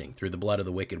preaching. Through the blood of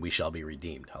the wicked we shall be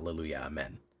redeemed. Hallelujah,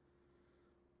 amen.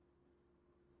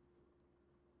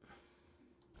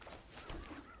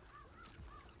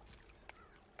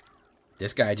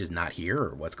 This guy just not here,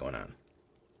 or what's going on?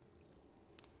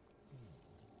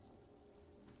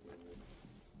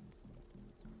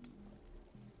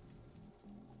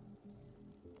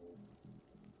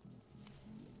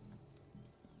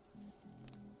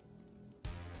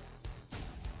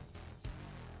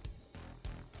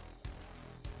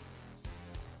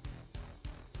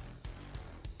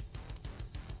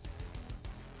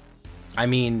 I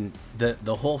mean,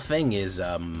 the whole thing is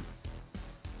I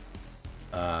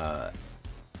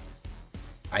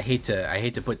hate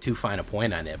to put too fine a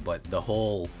point on it, but the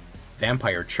whole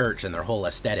vampire church and their whole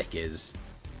aesthetic is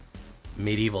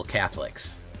medieval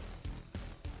Catholics,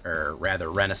 or rather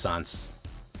Renaissance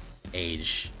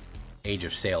age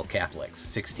of sail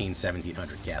Catholics,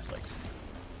 1700 Catholics.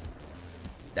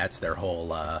 That's their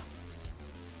whole I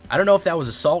don't know if that was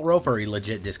a salt rope or he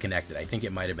legit disconnected. I think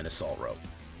it might have been a salt rope.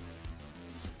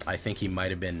 I think he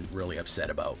might have been really upset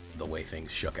about the way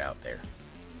things shook out there.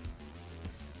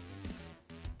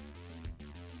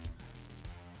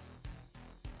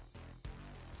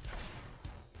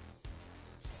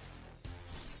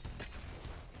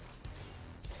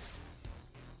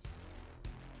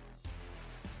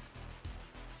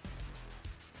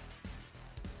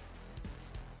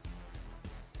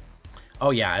 Oh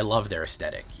yeah, I love their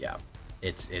aesthetic. Yeah,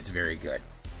 it's very good.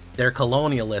 They're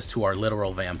colonialists who are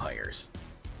literal vampires.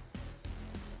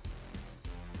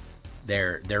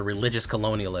 They're religious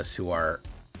colonialists who are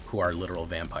literal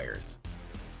vampires.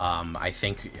 I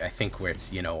think where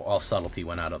it's, you know, all subtlety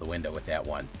went out of the window with that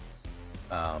one.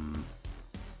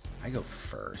 I go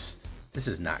first. This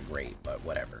is not great, but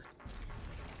whatever.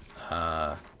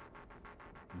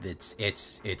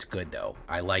 It's good though.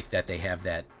 I like that they have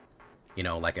that, you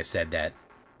know, like I said, that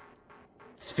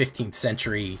 15th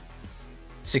century,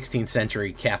 16th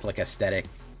century Catholic aesthetic,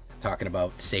 talking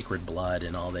about sacred blood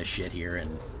and all this shit here,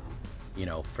 and you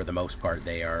know, for the most part,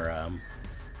 they are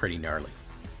pretty gnarly.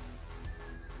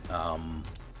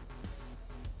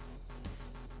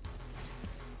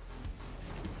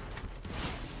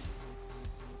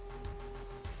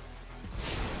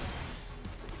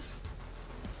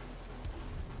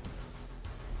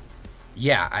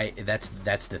 Yeah, that's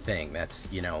the thing. That's,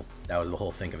 you know, that was the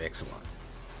whole thing of Ixalan.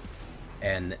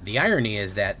 And the irony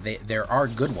is that there are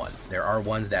good ones. There are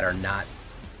ones that are not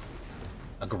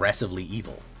aggressively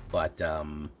evil, but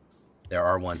there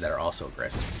are ones that are also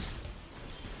aggressive.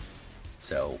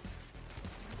 So,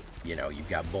 you know, you've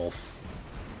got both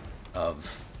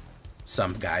of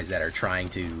some guys that are trying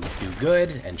to do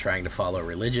good and trying to follow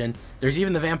religion. There's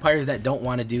even the vampires that don't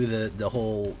want to do the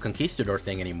whole conquistador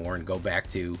thing anymore and go back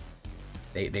to,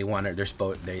 They want to,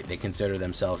 they consider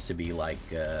themselves to be like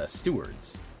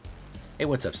stewards. Hey,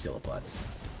 what's up, Stillapots?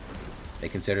 They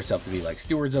consider themselves to be like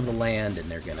stewards of the land, and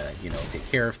they're gonna, you know, take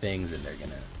care of things, and they're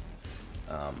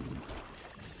gonna,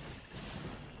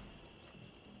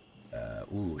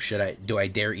 ooh, do I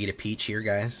dare eat a peach here,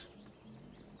 guys?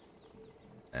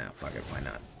 Ah, fuck it, why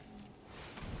not?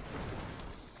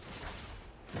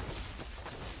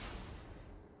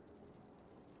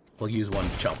 We'll use one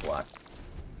chump block.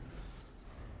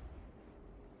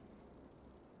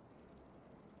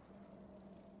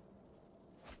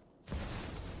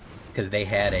 Because they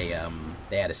had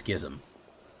a schism,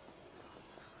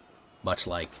 much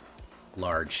like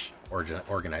large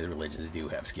organized religions do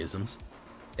have schisms.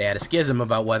 They had a schism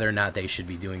about whether or not they should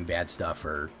be doing bad stuff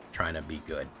or trying to be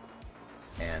good,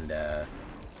 and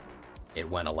it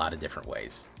went a lot of different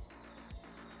ways.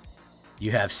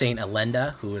 You have Saint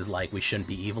Elenda, who is like, we shouldn't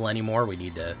be evil anymore, we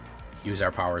need to use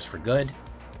our powers for good.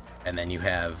 And then you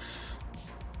have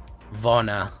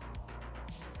Vona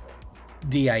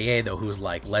DIA, though, who's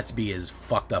like, let's be as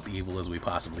fucked up evil as we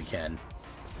possibly can,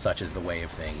 such as the way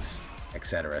of things,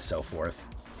 etc., so forth,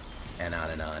 and on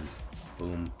and on.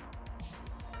 Boom.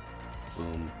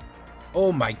 Boom.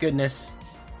 Oh my goodness.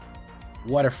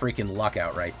 What a freaking luck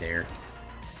out right there.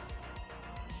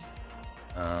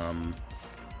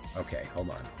 Okay, hold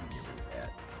on. Let me get rid of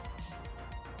that.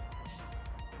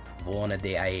 Vona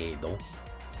de Aedo.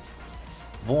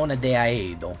 Vona de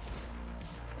Aedo.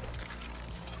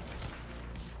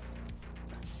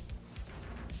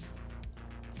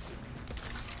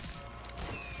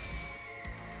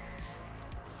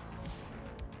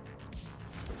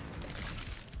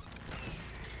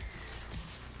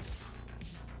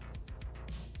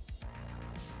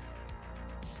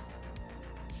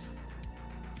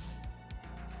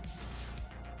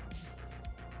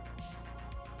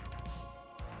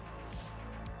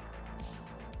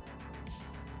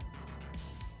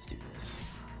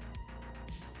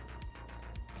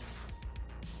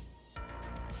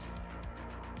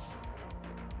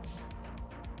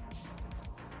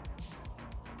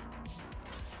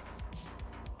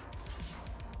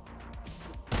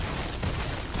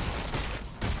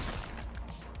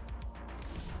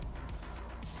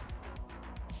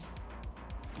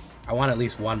 I want at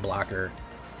least one blocker,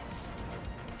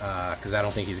 because I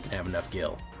don't think he's going to have enough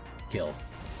kill.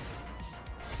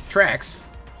 Tracks!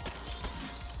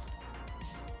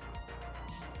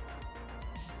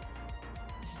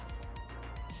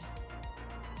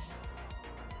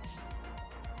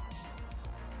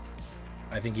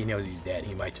 I think he knows he's dead.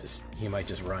 He might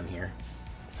just run here.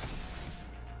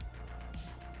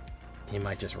 He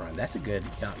might just run. That's a good...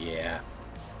 yeah.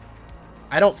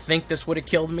 I don't think this would have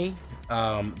killed me.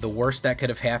 The worst that could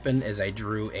have happened is I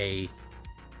drew a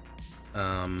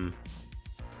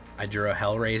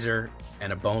Hellraiser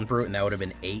and a Bone Brute, and that would have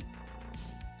been 8.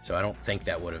 So I don't think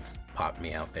that would have popped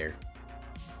me out there.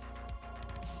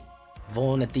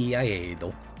 Volnati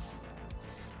Aedo.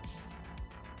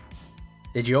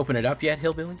 Did you open it up yet,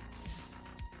 Hillbilly?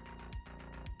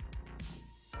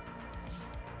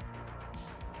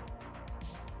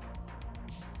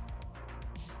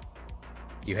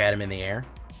 You had him in the air?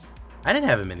 I didn't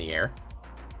have him in the air.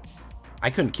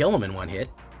 I couldn't kill him in one hit.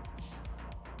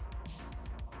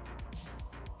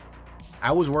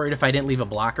 I was worried if I didn't leave a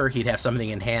blocker, he'd have something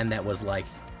in hand that was like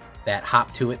that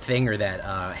hop to it thing, or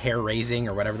that hair raising,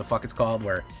 or whatever the fuck it's called,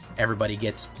 where everybody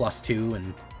gets +2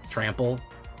 and trample,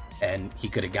 and he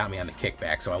could have got me on the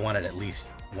kickback, so I wanted at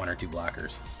least 1 or 2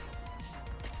 blockers.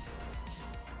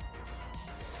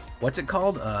 What's it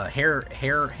called? Hair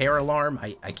alarm?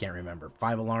 I can't remember.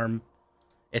 5 alarm?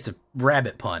 It's a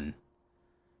rabbit pun.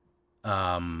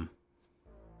 Combo.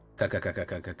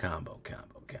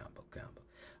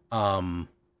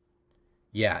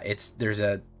 Yeah, there's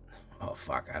a... Oh,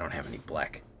 fuck, I don't have any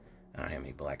black. I don't have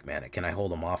any black mana. Can I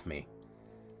hold them off me?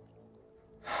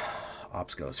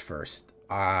 Ops goes first.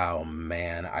 Oh,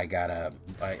 man, I gotta...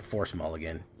 Force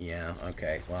mulligan. Yeah,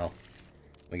 okay, well,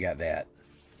 we got that.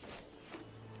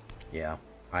 Yeah,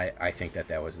 I think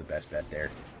that was the best bet there.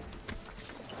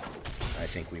 I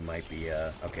think we might be,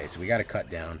 okay, so we gotta cut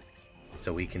down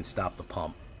so we can stop the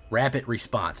pump. Rapid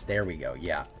response, there we go,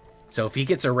 yeah. So if he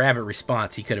gets a rapid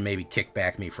response, he could have maybe kicked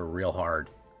back me for real hard.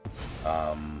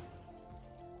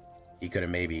 He could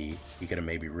have maybe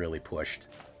really pushed.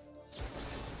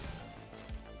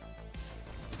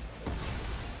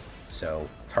 So,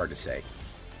 it's hard to say.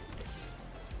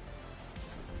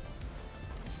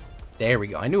 There we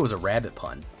go. I knew it was a rabbit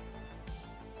pun.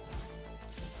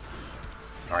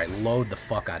 Alright, load the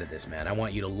fuck out of this, man. I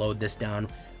want you to load this down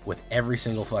with every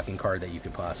single fucking card that you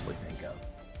could possibly think of.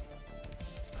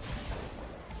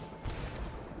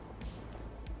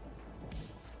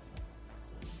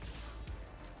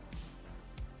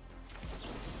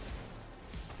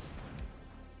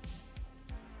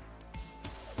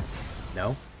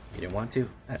 No? You didn't want to?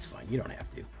 That's fine. You don't have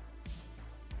to.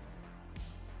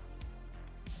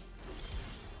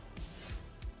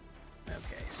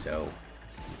 Okay, so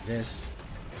let's do this.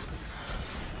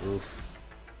 Oof.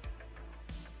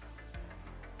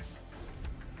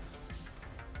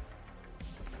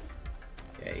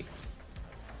 Okay.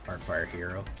 Heartfire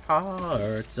hero.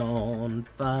 Hearts on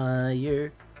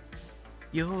fire.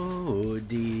 Your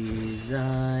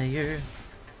desire.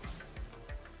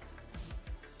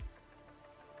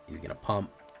 He's gonna pump.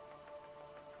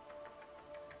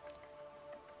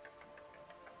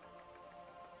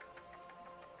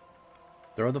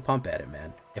 Throw the pump at it,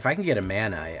 man. If I can get a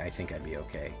mana, I think I'd be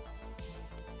okay.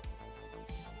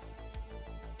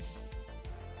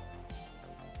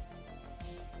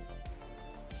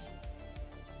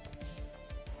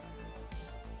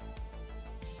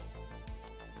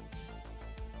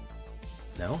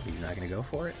 No, he's not gonna go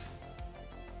for it.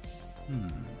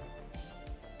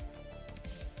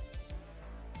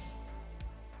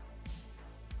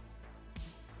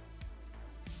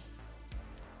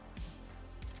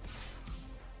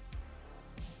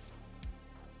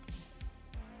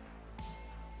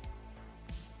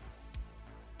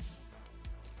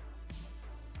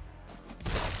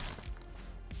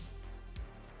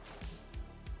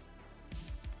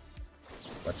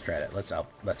 Let's try to let's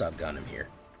outgun him here,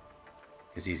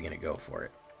 because he's gonna go for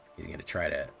it. He's gonna try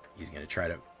to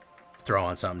throw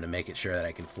on something to make it sure that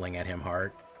I can fling at him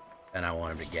hard, and I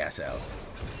want him to gas out.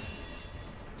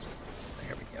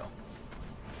 There we go.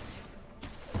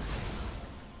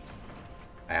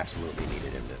 I absolutely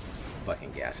needed him to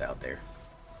fucking gas out there.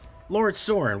 Lord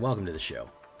Soren, welcome to the show.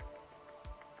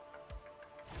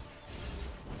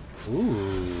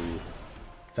 Ooh,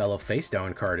 fellow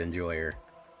Facedown card enjoyer.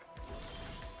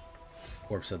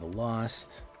 Corpse of the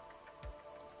Lost.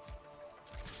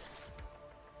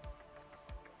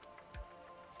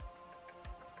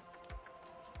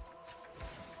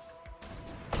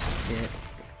 Hit.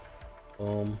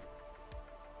 Boom.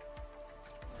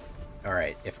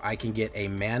 Alright, if I can get a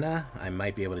mana, I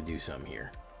might be able to do something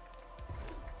here.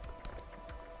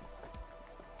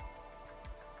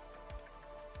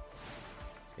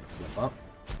 He's gonna flip up.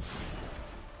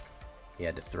 He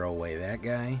had to throw away that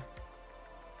guy.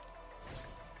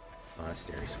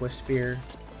 Monastery Swift Spear.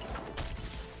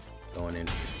 Going in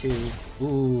for 2.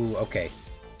 Ooh, okay.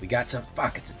 We got some.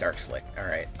 Fuck, it's a Dark Slick.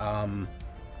 Alright,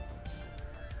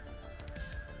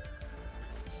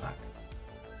 fuck.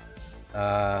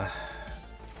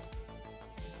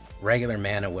 Regular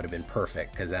mana would have been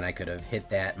perfect, because then I could have hit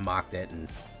that, mocked it, and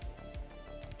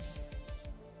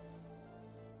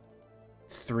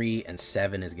 3 and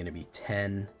 7 is going to be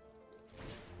 10.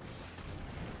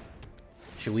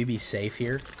 Should we be safe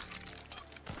here?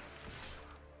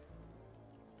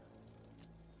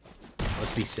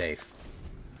 Let's be safe.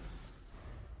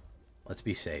 Let's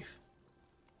be safe.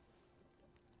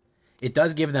 It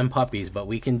does give them puppies, but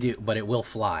it will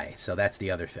fly, so that's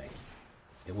the other thing.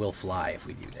 It will fly if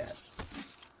we do that.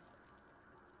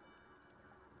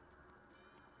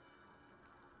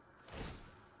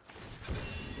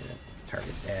 He's gonna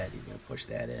target that, he's gonna push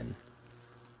that in.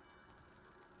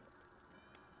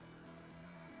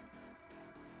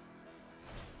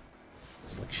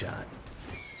 Slick shot.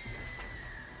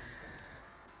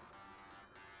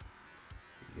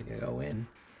 He's gonna go in.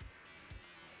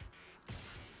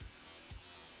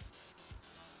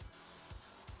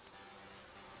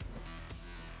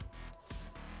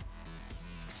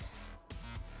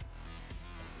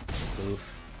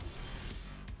 Oof.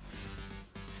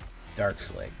 Dark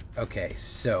Slick. Okay,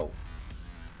 so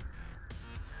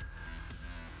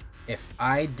if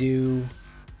I do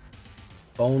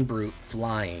Bone Brute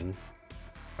flying,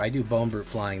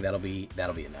 that'll be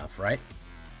enough, right?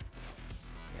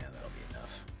 Yeah, that'll be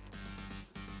enough.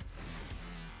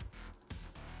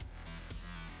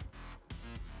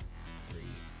 Three.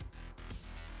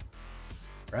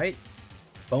 Right?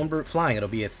 Bone Brute flying, it'll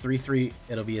be a 3/3,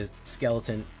 it'll be a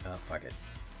skeleton. Oh, fuck it.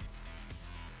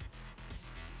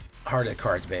 Heart of the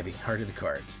cards, baby. Heart of the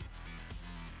cards.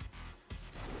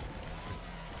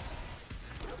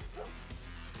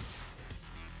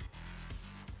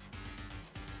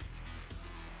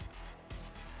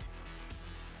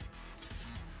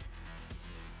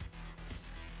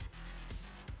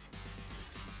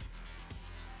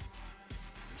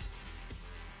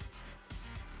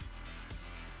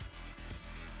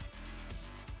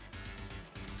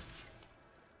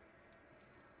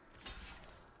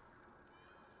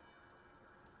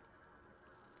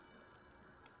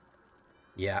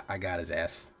 Yeah, I got his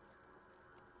ass.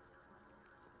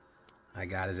 I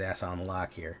got his ass on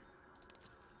lock here.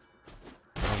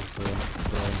 Boom, boom,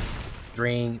 boom.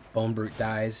 Drain, Bone Brute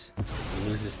dies.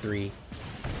 loses 3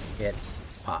 hits,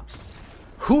 pops.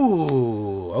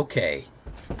 Whoo! Okay.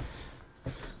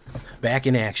 Back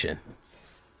in action.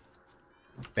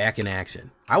 Back in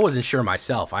action. I wasn't sure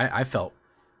myself. I felt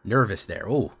nervous there.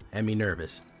 Oh, had me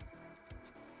nervous.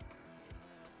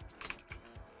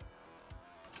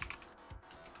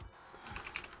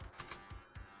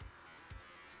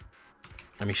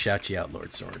 Let me shout you out,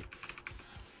 Lord Soren.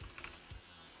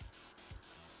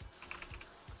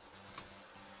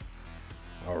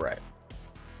 Alright.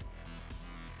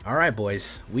 Alright,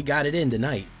 boys. We got it in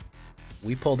tonight.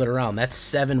 We pulled it around. That's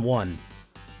 7-1.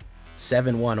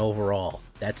 7-1 overall.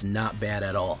 That's not bad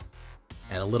at all.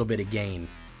 And a little bit of gain.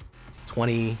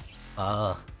 20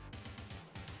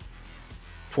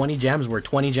 gems. We're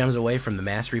 20 gems away from the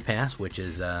Mastery Pass, which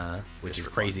is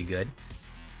crazy good.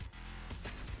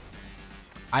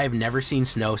 I have never seen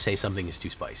Snow say something is too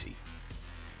spicy.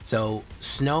 So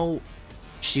Snow,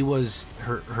 she was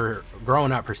her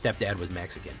growing up, her stepdad was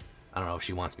Mexican. I don't know if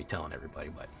she wants me telling everybody,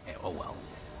 but hey, oh well.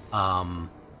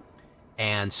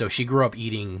 And so she grew up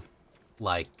eating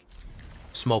like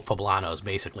smoked poblanos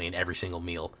basically in every single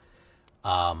meal.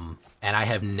 And I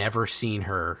have never seen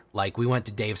her, like, we went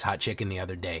to Dave's Hot Chicken the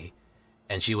other day,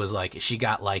 and she was like, she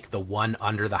got like the one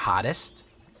under the hottest.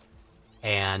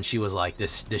 And she was like,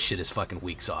 this shit is fucking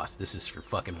weak sauce. This is for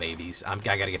fucking babies. I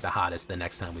gotta get the hottest the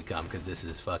next time we come, because this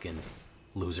is fucking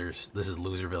losers. This is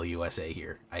Loserville, USA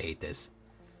here. I hate this.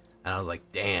 And I was like,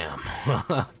 damn.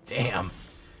 Damn.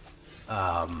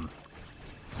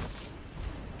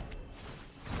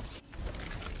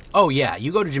 Oh yeah,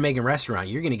 you go to Jamaican restaurant,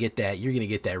 you're gonna get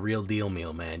that real deal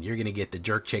meal, man. You're gonna get the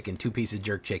jerk chicken, 2 pieces of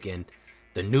jerk chicken,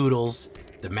 the noodles,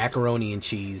 the macaroni and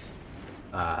cheese.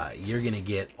 You're gonna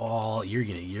get all.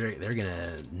 They're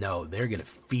gonna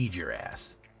feed your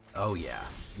ass. Oh yeah,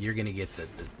 you're gonna get the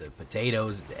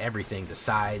potatoes, everything, the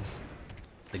sides,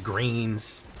 the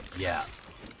greens. Yeah,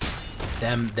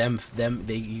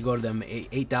 you go to them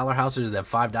 $8 houses or them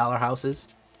 $5 houses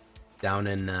down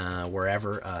in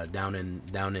wherever, down in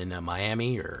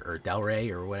Miami or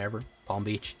Delray or whatever, Palm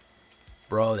Beach.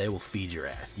 Bro, they will feed your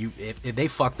ass. If they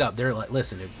fucked up, they're like,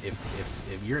 listen,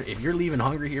 if you're leaving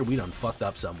hungry here, we done fucked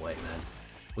up some way, man.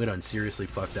 We done seriously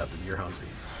fucked up if you're hungry.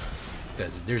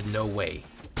 Because there's no way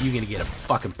you're gonna get a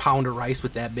fucking pound of rice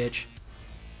with that bitch.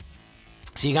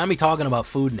 So you got me talking about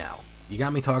food now. You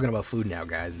got me talking about food now,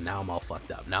 guys, and now I'm all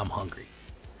fucked up. Now I'm hungry.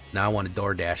 Now I want to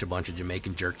DoorDash a bunch of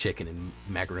Jamaican jerk chicken and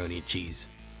macaroni and cheese.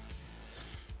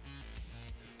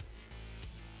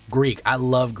 Greek. I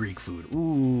love Greek food.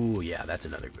 Ooh, yeah, that's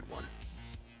another good one.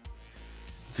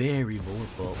 Very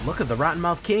vulnerable. Look at the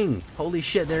Rottenmouth King. Holy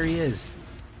shit, there he is.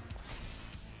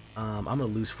 I'm gonna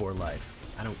lose 4 life.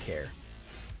 I don't care.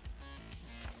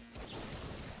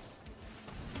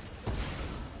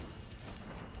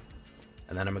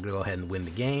 And then I'm gonna go ahead and win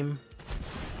the game.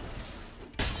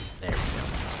 There we go.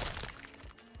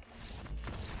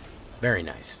 Very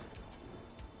nice.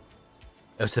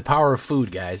 It's the power of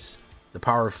food, guys. The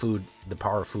power of food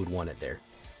won it there.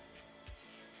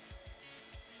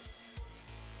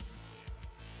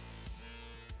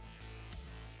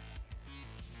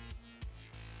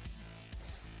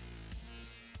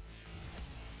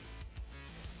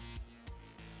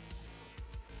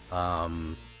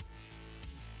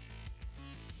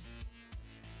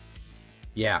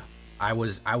 Yeah, I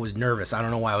was nervous. I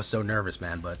don't know why I was so nervous,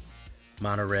 man, but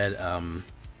Mono Red,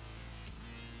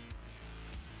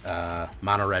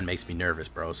 Mono Red makes me nervous,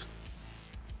 bros.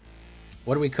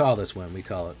 What do we call this one? We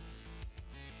call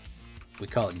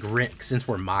it grin, since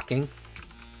we're mocking.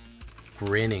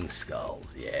 Grinning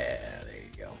skulls. Yeah, there you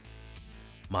go.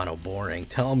 Mono boring.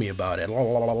 Tell me about it. La,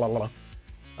 la, la, la,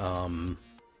 la.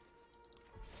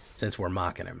 Since we're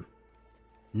mocking him.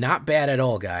 Not bad at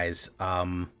all, guys.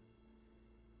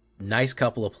 Nice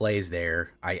couple of plays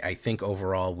there. I think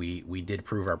overall we did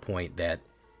prove our point that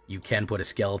you can put a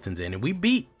skeletons in, and we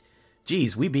beat,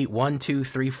 geez, we beat 1, 2,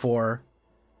 3, 4.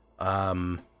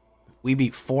 We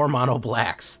beat 4 mono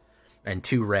blacks and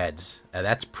 2 reds.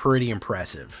 That's pretty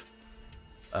impressive.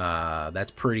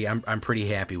 That's pretty. I'm pretty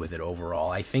happy with it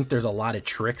overall. I think there's a lot of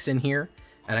tricks in here,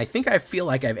 and I feel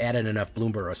like I've added enough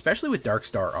Bloomburrow, especially with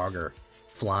Darkstar Augur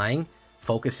flying,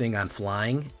 focusing on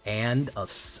flying, and a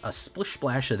splish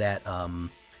splash of that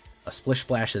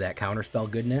counterspell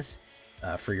goodness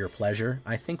for your pleasure.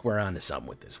 I think we're on to something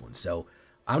with this one. So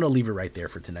I'm gonna leave it right there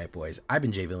for tonight, boys. I've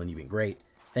been Jay Villainy. You've been great.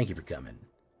 Thank you for coming.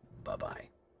 Bye bye.